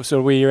us sort of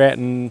where you're at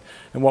and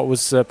what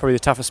was probably the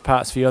toughest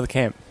parts for you on the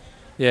camp.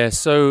 Yeah,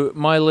 so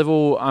my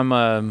level,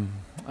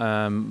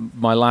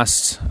 my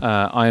last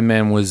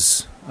Ironman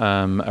was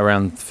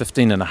around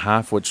 15 and a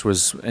half, which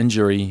was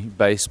injury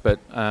based, but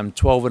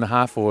 12 and a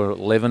half or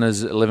 11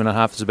 and a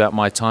half is about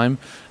my time.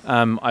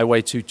 I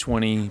weigh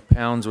 220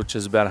 pounds, which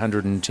is about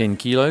 110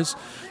 kilos.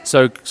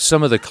 So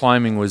some of the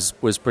climbing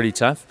was pretty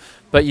tough,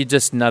 but you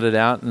just nut it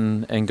out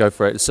and go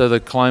for it. So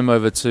the climb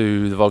over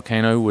to the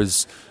volcano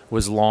was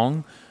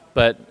long,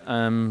 but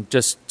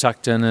just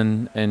tucked in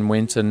and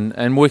went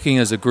and working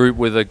as a group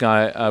with a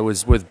guy. I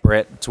was with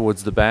Brett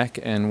towards the back,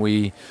 and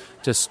we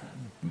just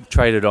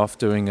traded off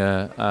doing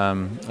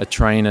a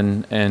train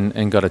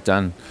and got it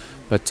done.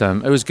 But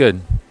it was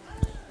good.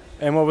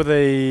 And what were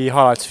the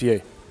highlights for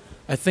you?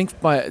 I think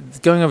by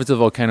going over to the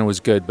volcano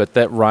was good, but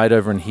that ride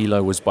over in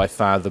Hilo was by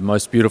far the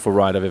most beautiful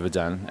ride I've ever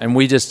done. And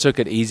we just took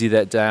it easy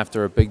that day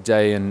after a big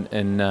day in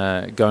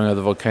going over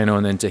the volcano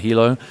and then to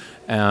Hilo.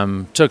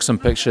 Took some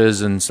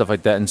pictures and stuff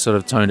like that and sort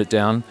of toned it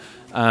down.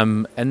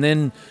 And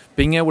then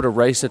being able to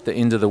race at the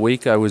end of the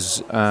week, I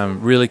was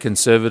really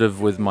conservative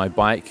with my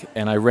bike,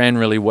 and I ran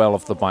really well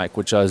off the bike,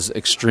 which I was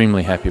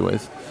extremely happy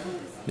with.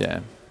 Yeah.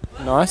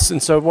 Nice.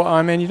 And so what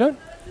Ironman you doing?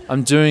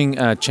 I'm doing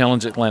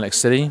Challenge Atlantic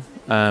City.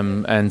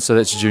 And so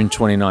that's June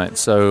 29th.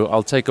 So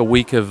I'll take a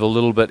week of a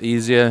little bit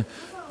easier,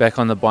 back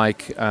on the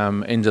bike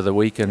end of the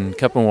week, and a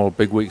couple more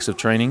big weeks of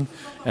training,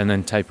 and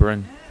then taper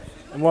in.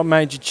 And what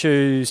made you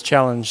choose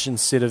Challenge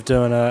instead of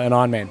doing an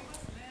Ironman?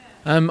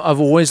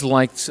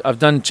 I've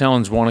done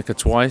Challenge Wanaka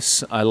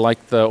twice. I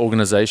liked the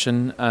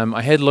organisation.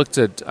 I had looked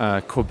at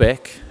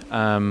Quebec,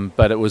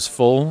 but it was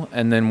full,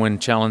 and then when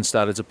Challenge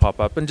started to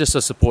pop up, and just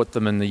to support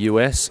them in the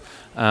US,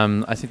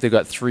 I think they've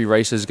got 3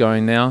 races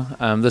going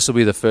now. This will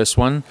be the first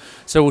one,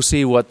 so we'll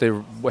see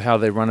how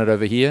they run it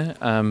over here,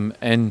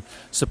 and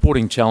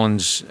supporting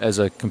Challenge as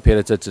a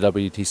competitor to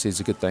WTC is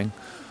a good thing.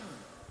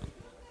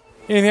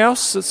 Anything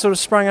else that sort of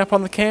sprung up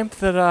on the camp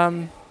that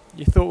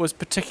you thought was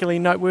particularly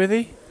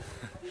noteworthy?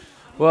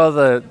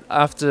 Well,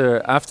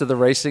 after the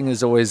racing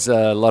is always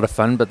a lot of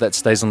fun, but that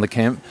stays on the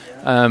camp.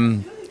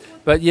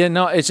 But yeah,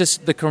 no, it's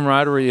just the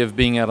camaraderie of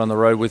being out on the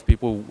road with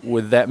people,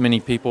 with that many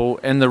people,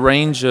 and the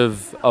range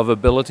of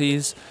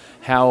abilities,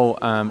 how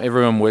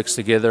everyone works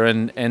together.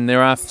 And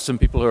there are some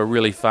people who are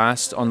really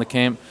fast on the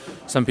camp,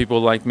 some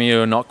people like me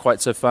who are not quite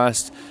so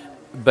fast,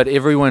 but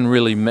everyone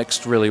really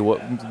mixed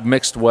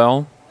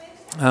well.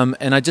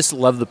 And I just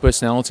love the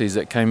personalities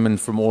that came in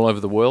from all over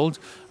the world.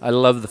 I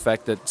love the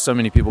fact that so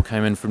many people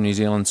came in from New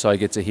Zealand, so I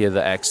get to hear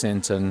the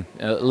accent and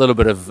a little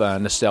bit of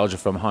nostalgia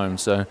from home.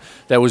 So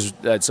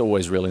that's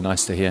always really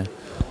nice to hear.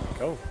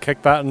 Cool.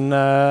 Kick butt in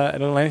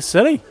Atlantic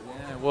City.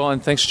 Well,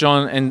 and thanks,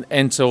 John,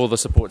 and to all the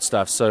support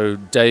staff. So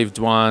Dave,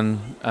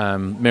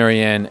 Dwan,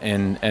 Marianne,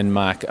 and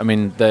Mark. I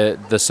mean,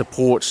 the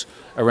support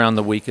around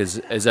the week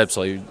is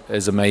absolutely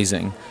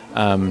amazing.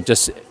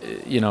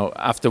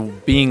 After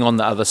being on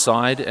the other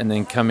side and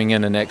then coming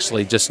in and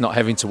actually just not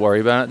having to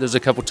worry about it. There's a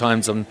couple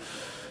times I'm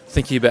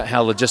thinking about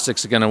how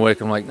logistics are going to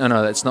work. I'm like,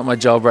 no, that's not my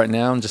job right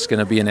now. I'm just going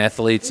to be an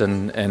athlete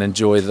and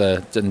enjoy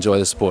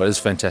the sport. It's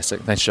fantastic.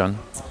 Thanks, John.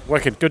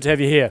 Wicked. Good to have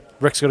you here.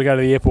 Rick's got to go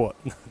to the airport.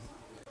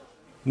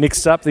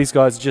 Next up, these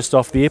guys are just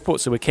off the airport,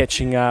 so we're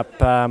catching up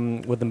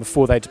with them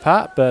before they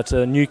depart. But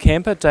a new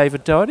camper,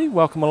 David Doherty,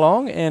 welcome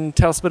along and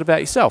tell us a bit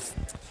about yourself.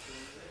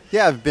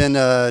 Yeah, I've been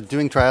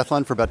doing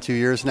triathlon for about 2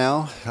 years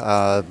now.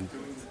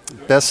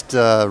 Best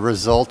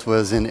result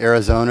was in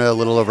Arizona, a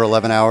little over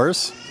 11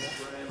 hours.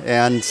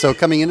 And so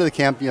coming into the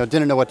camp,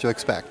 didn't know what to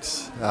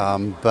expect.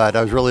 But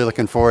I was really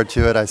looking forward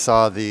to it. I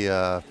saw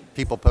the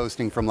people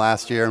posting from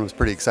last year and was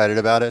pretty excited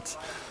about it.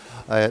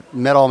 I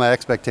met all my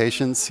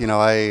expectations.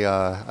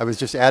 I was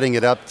just adding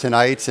it up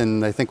tonight,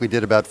 and I think we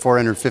did about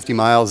 450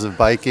 miles of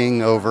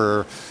biking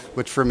over,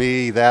 which for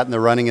me, that and the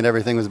running and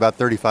everything was about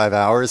 35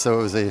 hours. So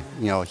it was a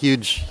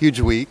huge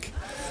week.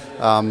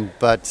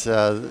 But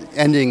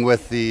ending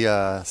with the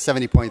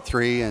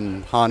 70.3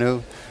 in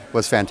Honu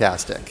was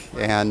fantastic.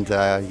 And,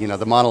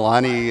 the Mauna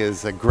Lani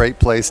is a great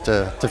place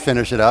to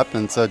finish it up.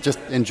 And so just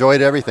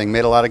enjoyed everything,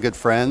 made a lot of good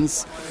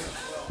friends.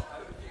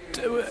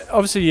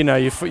 Obviously,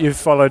 you've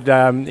followed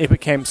Epic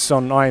Camps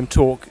on I Am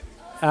Talk.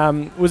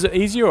 Was it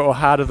easier or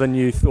harder than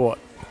you thought?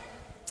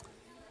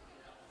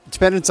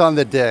 Depends on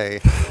the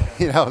day.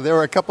 There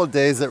were a couple of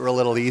days that were a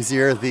little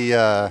easier.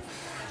 The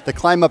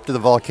climb up to the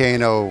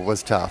volcano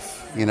was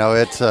tough.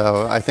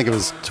 I think it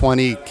was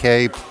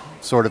 20K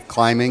sort of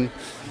climbing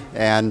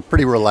and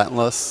pretty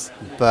relentless.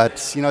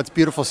 But, it's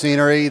beautiful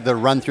scenery. The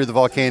run through the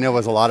volcano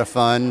was a lot of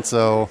fun.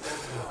 So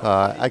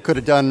I could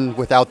have done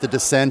without the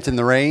descent in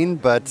the rain,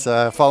 but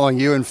following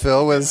you and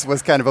Phil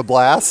was kind of a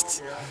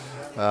blast.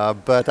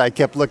 But I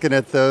kept looking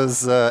at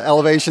those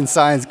elevation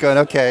signs going,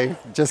 okay,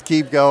 just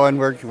keep going.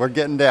 We're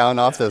getting down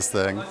off this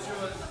thing.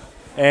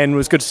 And it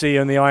was good to see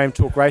you in the I Am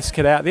Talk race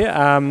kit out there.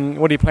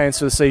 What are your plans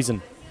for the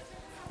season?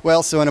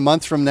 Well, so in a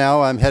month from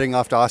now, I'm heading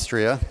off to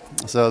Austria.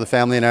 So the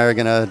family and I are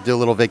going to do a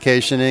little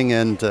vacationing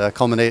and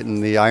culminate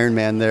in the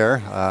Ironman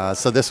there.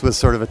 So this was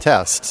sort of a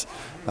test.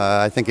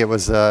 I think it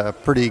was a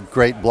pretty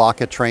great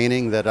block of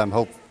training that I'm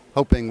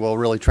hoping will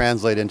really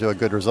translate into a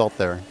good result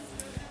there.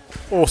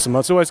 Awesome. Well,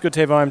 it's always good to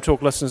have I Am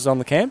Talk listeners on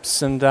the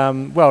camps, and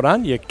well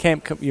done. You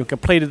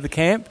completed the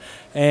camp,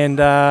 and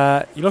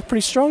you look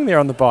pretty strong there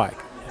on the bike.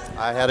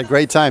 I had a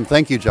great time.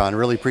 Thank you, John.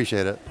 Really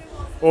appreciate it.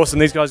 Awesome.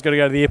 These guys got to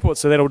go to the airport,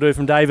 so that'll do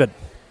from David.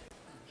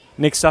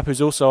 Next up, who's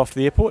also off to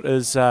the airport,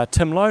 is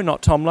Tim Lowe,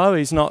 not Tom Lowe.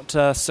 He's not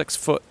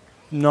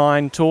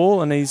 6'9"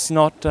 tall, and he's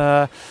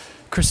not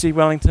Chrissy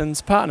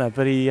Wellington's partner,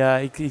 but he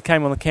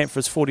came on the camp for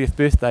his 40th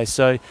birthday.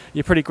 So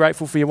you're pretty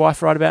grateful for your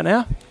wife right about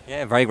now?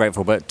 Yeah, very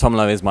grateful, but Tom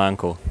Lowe is my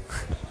uncle.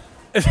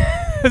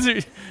 Is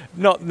it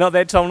not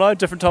that Tom Lowe,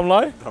 different Tom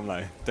Lowe? Tom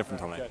Lowe, different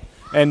Tom Lowe. Okay.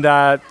 And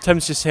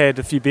Tim's just had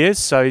a few beers,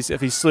 so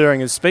if he's slurring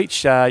his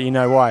speech, you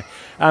know why.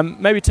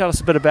 Maybe tell us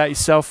a bit about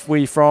yourself, where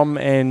you're from,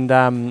 and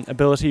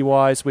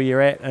ability-wise, where you're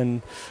at,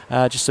 and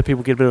just so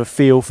people get a bit of a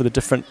feel for the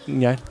different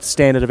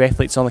standard of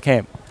athletes on the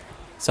camp.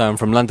 So I'm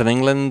from London,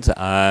 England.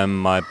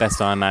 My best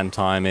Ironman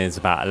time is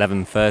about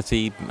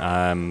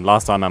 11:30.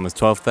 Last Ironman was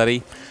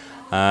 12:30.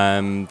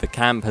 The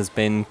camp has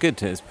been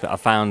good. I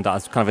found I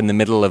was kind of in the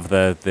middle of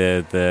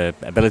the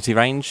ability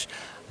range.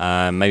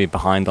 Maybe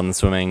behind on the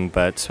swimming,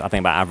 but I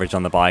think about average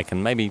on the bike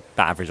and maybe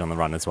about average on the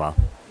run as well.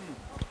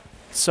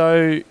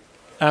 So,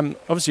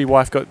 obviously your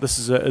wife got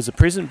this as a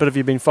present, but have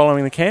you been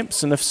following the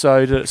camps? And if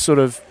so,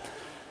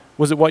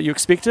 was it what you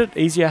expected?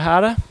 Easier,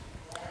 harder?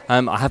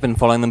 I have been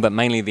following them, but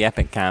mainly the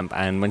Epic Camp.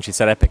 And when she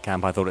said Epic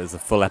Camp, I thought it was a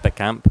full Epic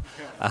Camp.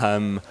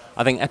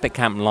 I think Epic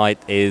Camp Light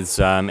it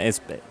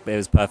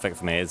was perfect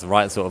for me. It's the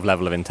right sort of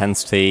level of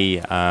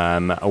intensity.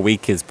 A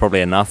week is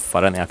probably enough.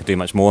 I don't think I could do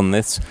much more than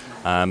this.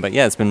 But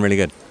yeah, it's been really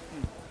good.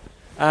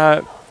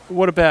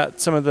 What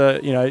about some of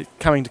the,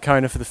 coming to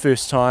Kona for the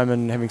first time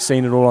and having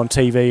seen it all on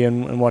TV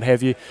and what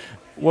have you?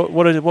 What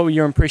were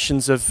your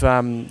impressions of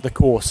the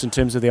course in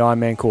terms of the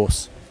Ironman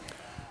course?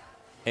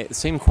 It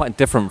seemed quite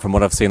different from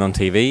what I've seen on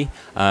TV.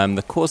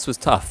 The course was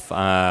tough,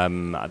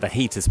 the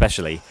heat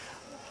especially.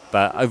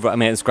 But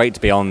it's great to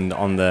be on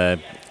the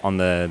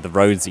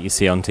roads that you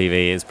see on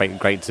TV. It's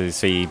great to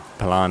see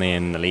Palani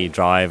and the lead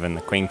drive and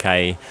the Queen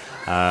K.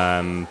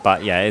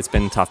 But yeah, it's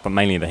been tough, but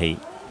mainly the heat.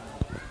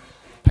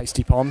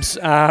 Pasty Poms.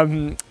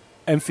 And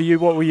for you,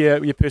 what were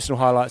your personal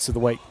highlights of the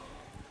week?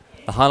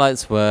 The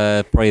highlights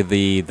were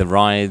probably the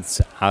rides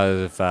out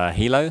of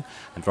Hilo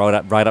and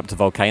right up to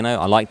Volcano.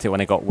 I liked it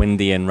when it got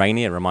windy and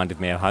rainy. It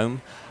reminded me of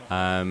home.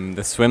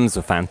 The swims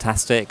were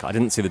fantastic. I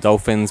didn't see the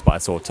dolphins, but I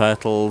saw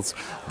turtles.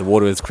 The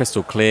water was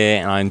crystal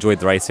clear, and I enjoyed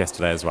the race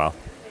yesterday as well.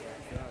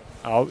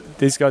 Oh,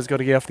 these guys got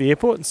to get off the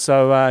airport,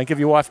 so give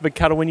your wife a big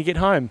cuddle when you get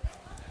home.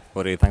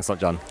 Will do. Thanks a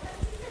lot, John.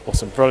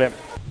 Awesome. Brilliant.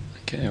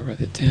 Okay, I'll write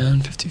that down.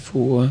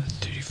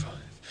 54:35.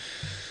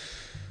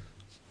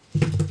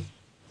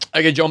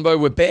 Okay, Jumbo,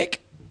 we're back.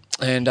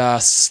 And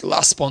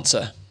last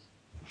sponsor.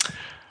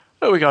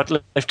 What we got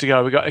left to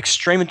go? We got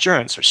Extreme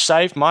Endurance, which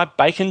saved my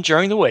bacon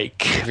during the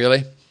week.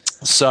 Really?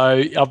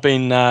 So I've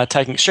been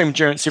taking Extreme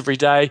Endurance every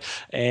day,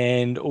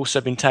 and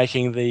also been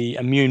taking the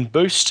Immune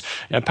Boost.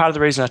 Part of the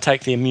reason I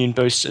take the Immune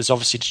Boost is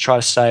obviously to try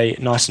to stay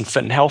nice and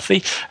fit and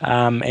healthy,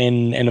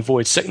 and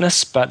avoid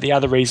sickness. But the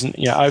other reason,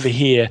 over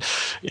here,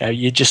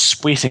 you're just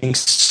sweating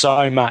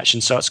so much,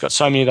 and so it's got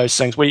so many of those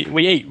things.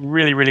 We eat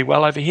really, really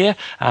well over here,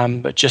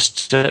 but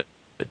just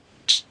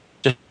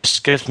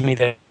gives me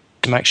that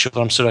to make sure that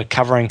I'm sort of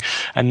covering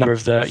a number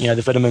of the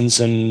the vitamins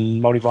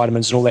and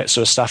multivitamins and all that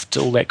sort of stuff,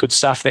 all that good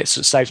stuff. That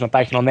sort of saves my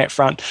bacon on that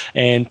front.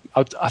 And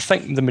I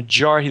think the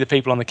majority of the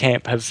people on the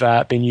camp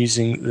have been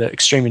using the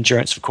Extreme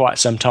Endurance for quite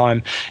some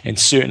time, and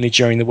certainly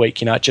during the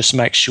week. It just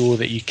makes sure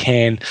that you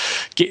can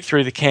get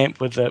through the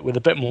camp with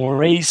a bit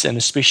more ease, and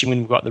especially when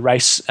we've got the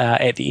race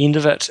at the end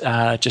of it,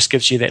 just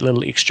gives you that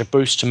little extra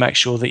boost to make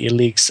sure that your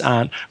legs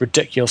aren't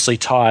ridiculously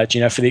tired.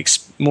 For the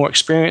more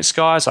experienced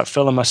guys like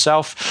Phil and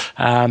myself,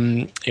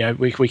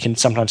 we can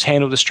sometimes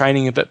handle this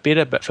training a bit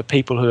better, but for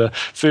people who are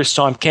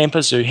first-time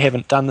campers who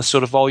haven't done this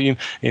sort of volume,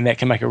 then that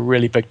can make a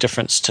really big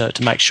difference to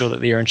make sure that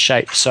they're in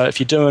shape. So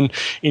if you're doing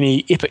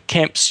any epic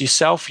camps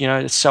yourself,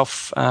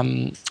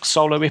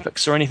 solo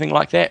epics or anything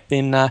like that,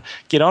 then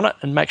get on it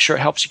and make sure it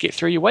helps you get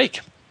through your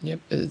week. Yep,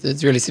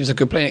 it really seems like a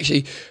good plan.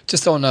 Actually,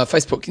 just on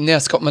Facebook now,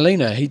 Scott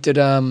Molina, he did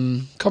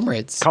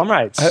Comrades. I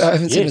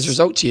haven't seen his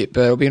results yet,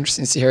 but it'll be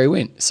interesting to see how he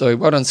went. So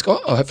well done,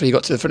 Scott. Hopefully you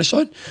got to the finish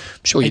line.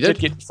 I'm sure you did. He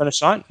did get to the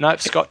finish line. No,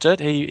 Scott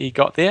did. He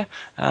got there.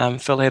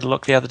 Phil had a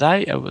look the other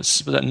day.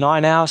 Was it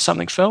 9 hours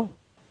something, Phil?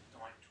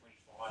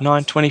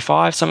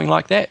 9:25, something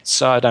like that.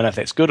 So I don't know if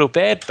that's good or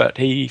bad, but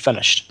he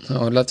finished.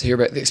 Oh, I'd love to hear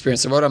about the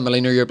experience. So well done,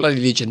 Molina. You're a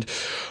bloody legend.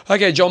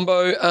 Okay,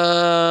 Jumbo,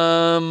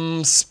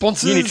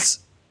 sponsors.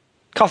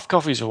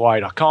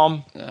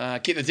 Coffeeshawaii.com,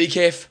 get the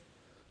decaf.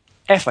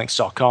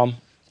 Athlinks.com,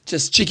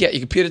 just check out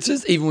your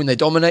competitors, even when they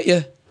dominate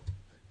you.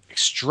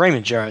 Extreme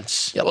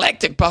Endurance, your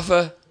lactic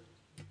buffer.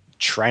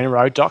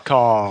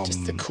 TrainerRoad.com.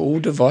 Just a cool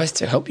device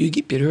to help you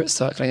get better at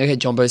cycling. Okay,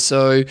 Jumbo,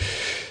 so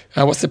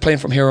what's the plan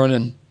from here on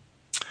in?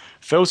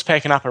 Phil's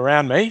packing up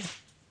around me.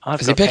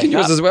 Is he packing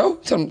yours as well?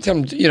 Tell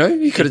him,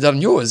 you could have done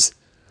yours.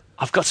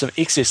 I've got some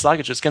excess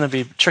luggage. It's going to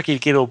be tricky to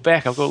get all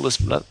back. I've got all this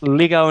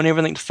Lego and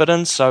everything to fit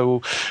in,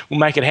 so we'll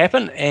make it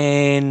happen.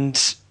 And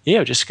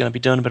we're just going to be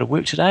doing a bit of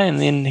work today and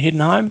then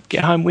heading home,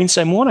 get home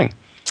Wednesday morning.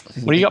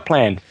 What do you got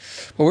planned?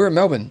 Well, we're in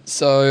Melbourne,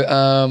 so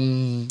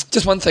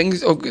just one thing.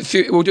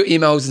 We'll do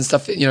emails and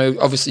stuff.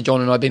 Obviously,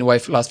 John and I have been away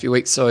for the last few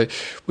weeks, so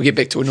we'll get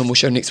back to a normal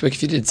show next week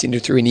if you did send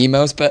it through any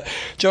emails. But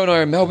Joe and I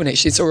are in Melbourne,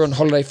 actually, so we're on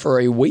holiday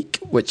for a week,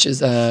 which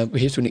is we're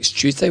here till next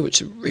Tuesday,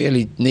 which is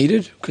really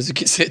needed because it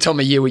gets that time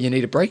of year where you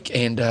need a break,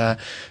 and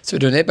so we're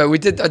doing that. But I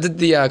did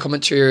the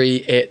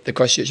commentary at the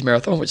Christchurch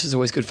Marathon, which is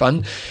always good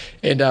fun.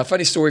 And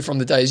funny story from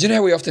the day is,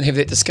 how we often have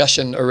that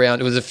discussion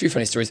around, it was a few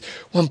funny stories.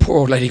 One poor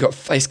old lady got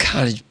face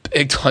carnage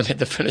big time at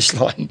the finish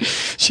line.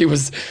 She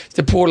was,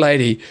 the poor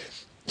lady,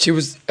 she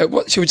would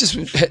just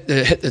hit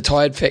the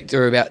tide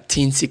factor about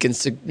 10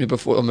 seconds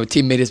before,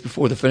 10 metres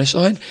before the finish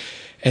line.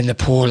 And the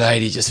poor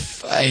lady just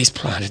face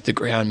planted the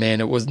ground,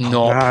 man. It was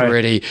not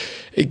pretty.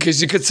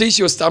 Because you could see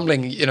she was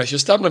stumbling, she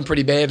was stumbling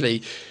pretty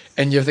badly.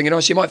 And you're thinking,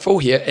 she might fall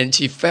here. And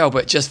she fell,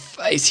 but just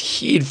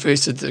face head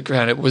first into the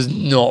ground. It was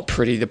not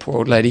pretty, the poor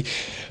old lady.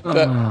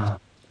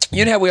 But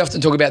you know how we often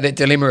talk about that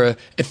dilemma,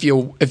 if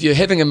you're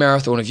having a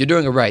marathon, if you're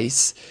doing a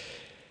race,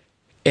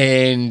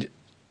 and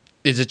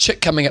there's a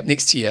chick coming up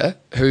next to you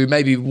who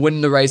maybe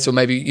win the race or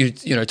maybe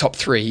top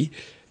 3,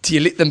 do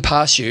you let them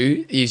pass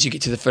you as you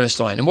get to the finish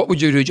line? And what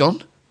would you do,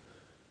 John?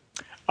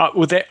 I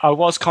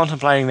was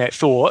contemplating that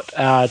thought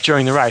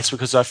during the race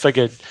because I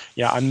figured,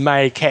 I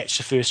may catch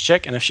the first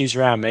chick, and if she's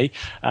around me,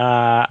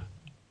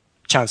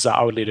 chances are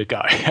I would let her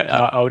go.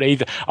 I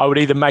would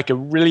either make a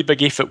really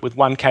big effort with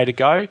 1K to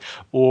go,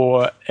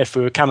 or if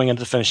we were coming into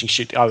the finishing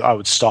chute, I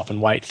would stop and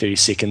wait 30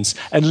 seconds,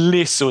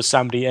 unless there was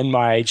somebody in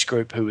my age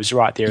group who was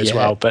right there as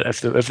well. But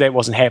if that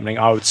wasn't happening,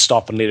 I would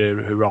stop and let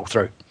her roll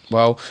through.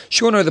 Well,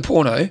 Shauno the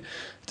Porno,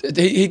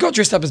 he got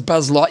dressed up as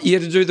Buzz Lightyear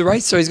to do the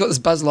race, so he's got this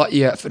Buzz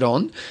Lightyear outfit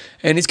on,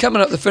 and he's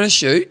coming up the finish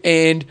chute,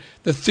 and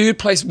the third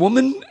place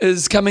woman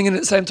is coming in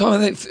at the same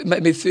time. I think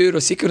maybe third or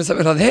second or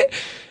something like that.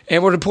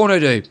 And what did Porno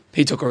do?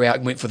 He took her out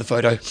and went for the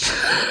photo.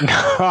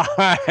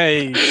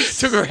 Nice.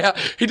 Took her out.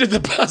 He did the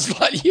Buzz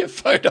Lightyear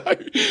photo.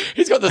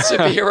 He's got the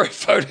superhero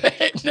photo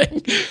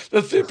happening.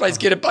 The third place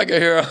getter bugger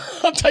her.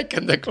 I'm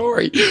taking the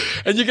glory.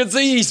 And you can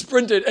see he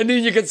sprinted, and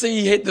then you can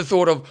see he had the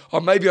thought of,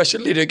 maybe I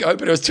should let her go,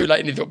 but it was too late,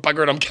 and he thought,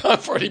 bugger it, I'm going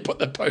for it. He put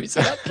the pose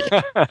out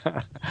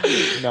there.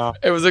 No.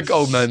 It was a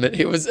gold moment.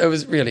 It was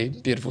really a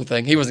beautiful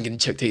thing. He wasn't getting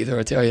chicked either,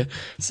 I tell you.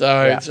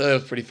 So it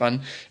was pretty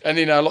fun. And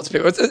then lots of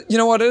people. You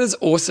know what? It is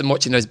awesome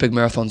watching those big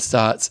marathon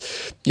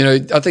starts. You know,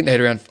 I think they had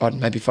around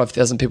maybe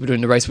 5,000 people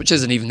doing the race, which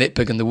isn't even that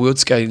big in the world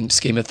scheme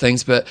of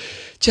things. But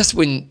just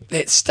when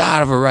that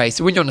start of a race,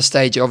 when you're on a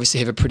stage, you obviously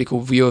have a pretty cool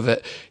view of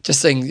it.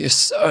 Just seeing there's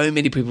so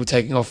many people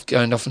going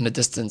off in the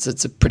distance,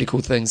 it's a pretty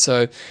cool thing.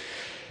 So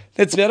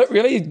that's about it,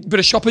 really. A bit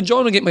of shopping,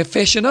 John, and get my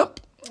fashion up.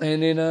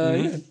 And then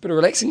a bit of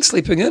relaxing,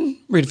 sleeping in,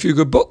 read a few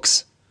good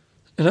books.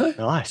 You know?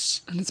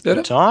 Nice. And that's about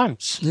Good it.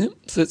 times. Yeah,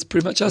 so that's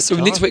pretty much us. Good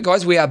So next time. week,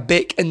 guys, we are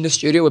back in the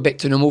studio. We're back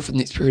to normal for the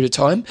next period of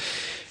time.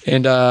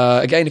 And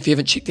again, if you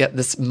haven't checked out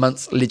this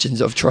month's Legends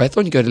of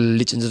Triathlon, you go to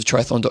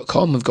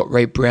legendsoftriathlon.com. We've got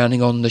Ray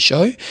Browning on the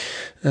show.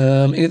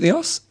 Anything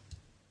else?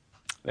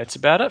 That's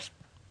about it.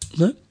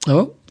 No? Oh,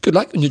 well, good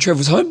luck on your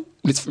travels home.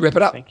 Let's wrap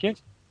it up. Thank you.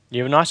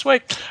 You have a nice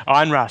week.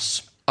 I'm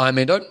Russ. I'm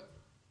Ando.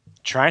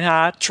 Train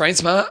hard. Train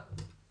smart.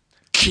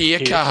 Kia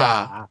Kia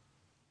kaha. kaha.